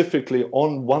specifically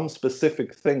on one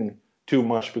specific thing too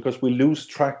much, because we lose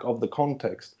track of the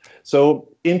context. So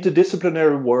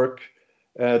interdisciplinary work,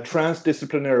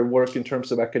 transdisciplinary work in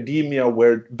terms of academia,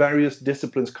 where various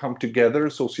disciplines come together,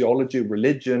 sociology,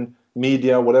 religion,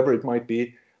 media, whatever it might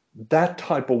be, that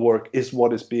type of work is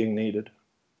what is being needed.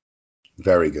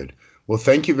 Very good. Well,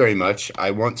 thank you very much.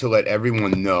 I want to let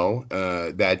everyone know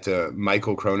that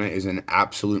Michael Krona is an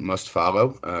absolute must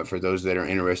follow for those that are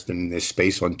interested in this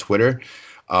space on Twitter.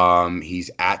 He's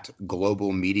at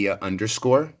global media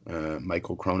 _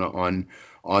 Michael Krona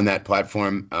on that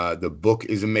platform. The book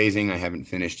is amazing. I haven't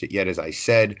finished it yet, as I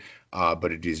said,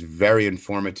 but it is very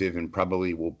informative and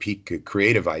probably will pique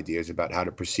creative ideas about how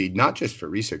to proceed, not just for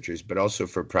researchers, but also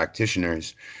for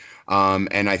practitioners.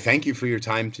 And I thank you for your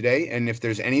time today. And if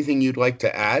there's anything you'd like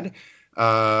to add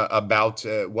about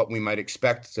what we might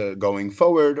expect going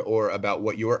forward, or about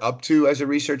what you're up to as a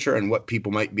researcher and what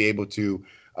people might be able to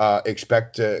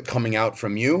expect coming out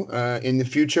from you in the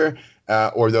future,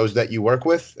 or those that you work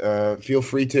with, feel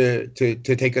free to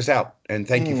take us out. And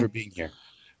thank you for being here.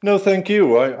 No, thank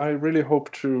you. I really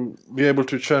hope to be able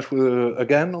to chat with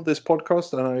again on this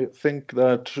podcast, and I think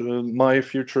that my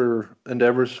future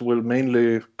endeavors will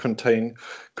mainly contain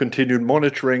continued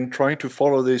monitoring, trying to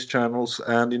follow these channels,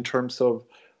 and in terms of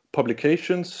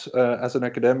publications, as an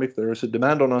academic, there is a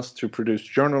demand on us to produce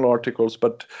journal articles,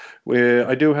 but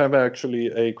I do have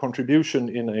actually a contribution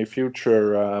in a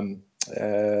future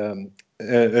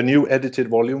a new edited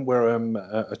volume where I'm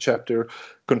a chapter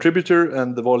contributor,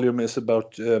 and the volume is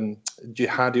about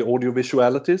jihadi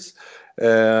audiovisualities.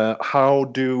 How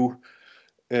do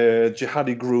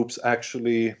jihadi groups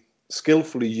actually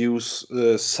skillfully use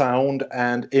sound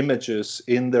and images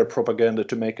in their propaganda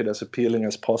to make it as appealing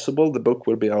as possible. The book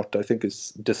will be out, I think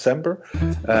it's December,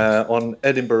 on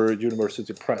Edinburgh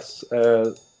University Press.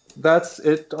 That's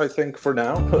it, I think, for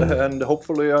now, and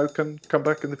hopefully I can come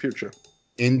back in the future.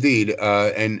 Indeed,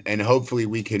 and hopefully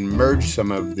we can merge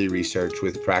some of the research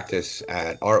with practice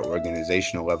at our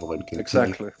organizational level and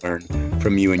continue to learn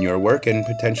from you and your work and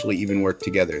potentially even work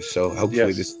together. So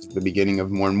hopefully this is the beginning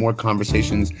of more and more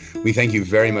conversations. We thank you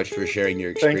very much for sharing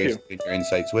your experience and your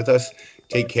insights with us.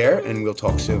 Take care, and we'll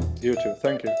talk soon. You too.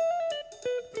 Thank you.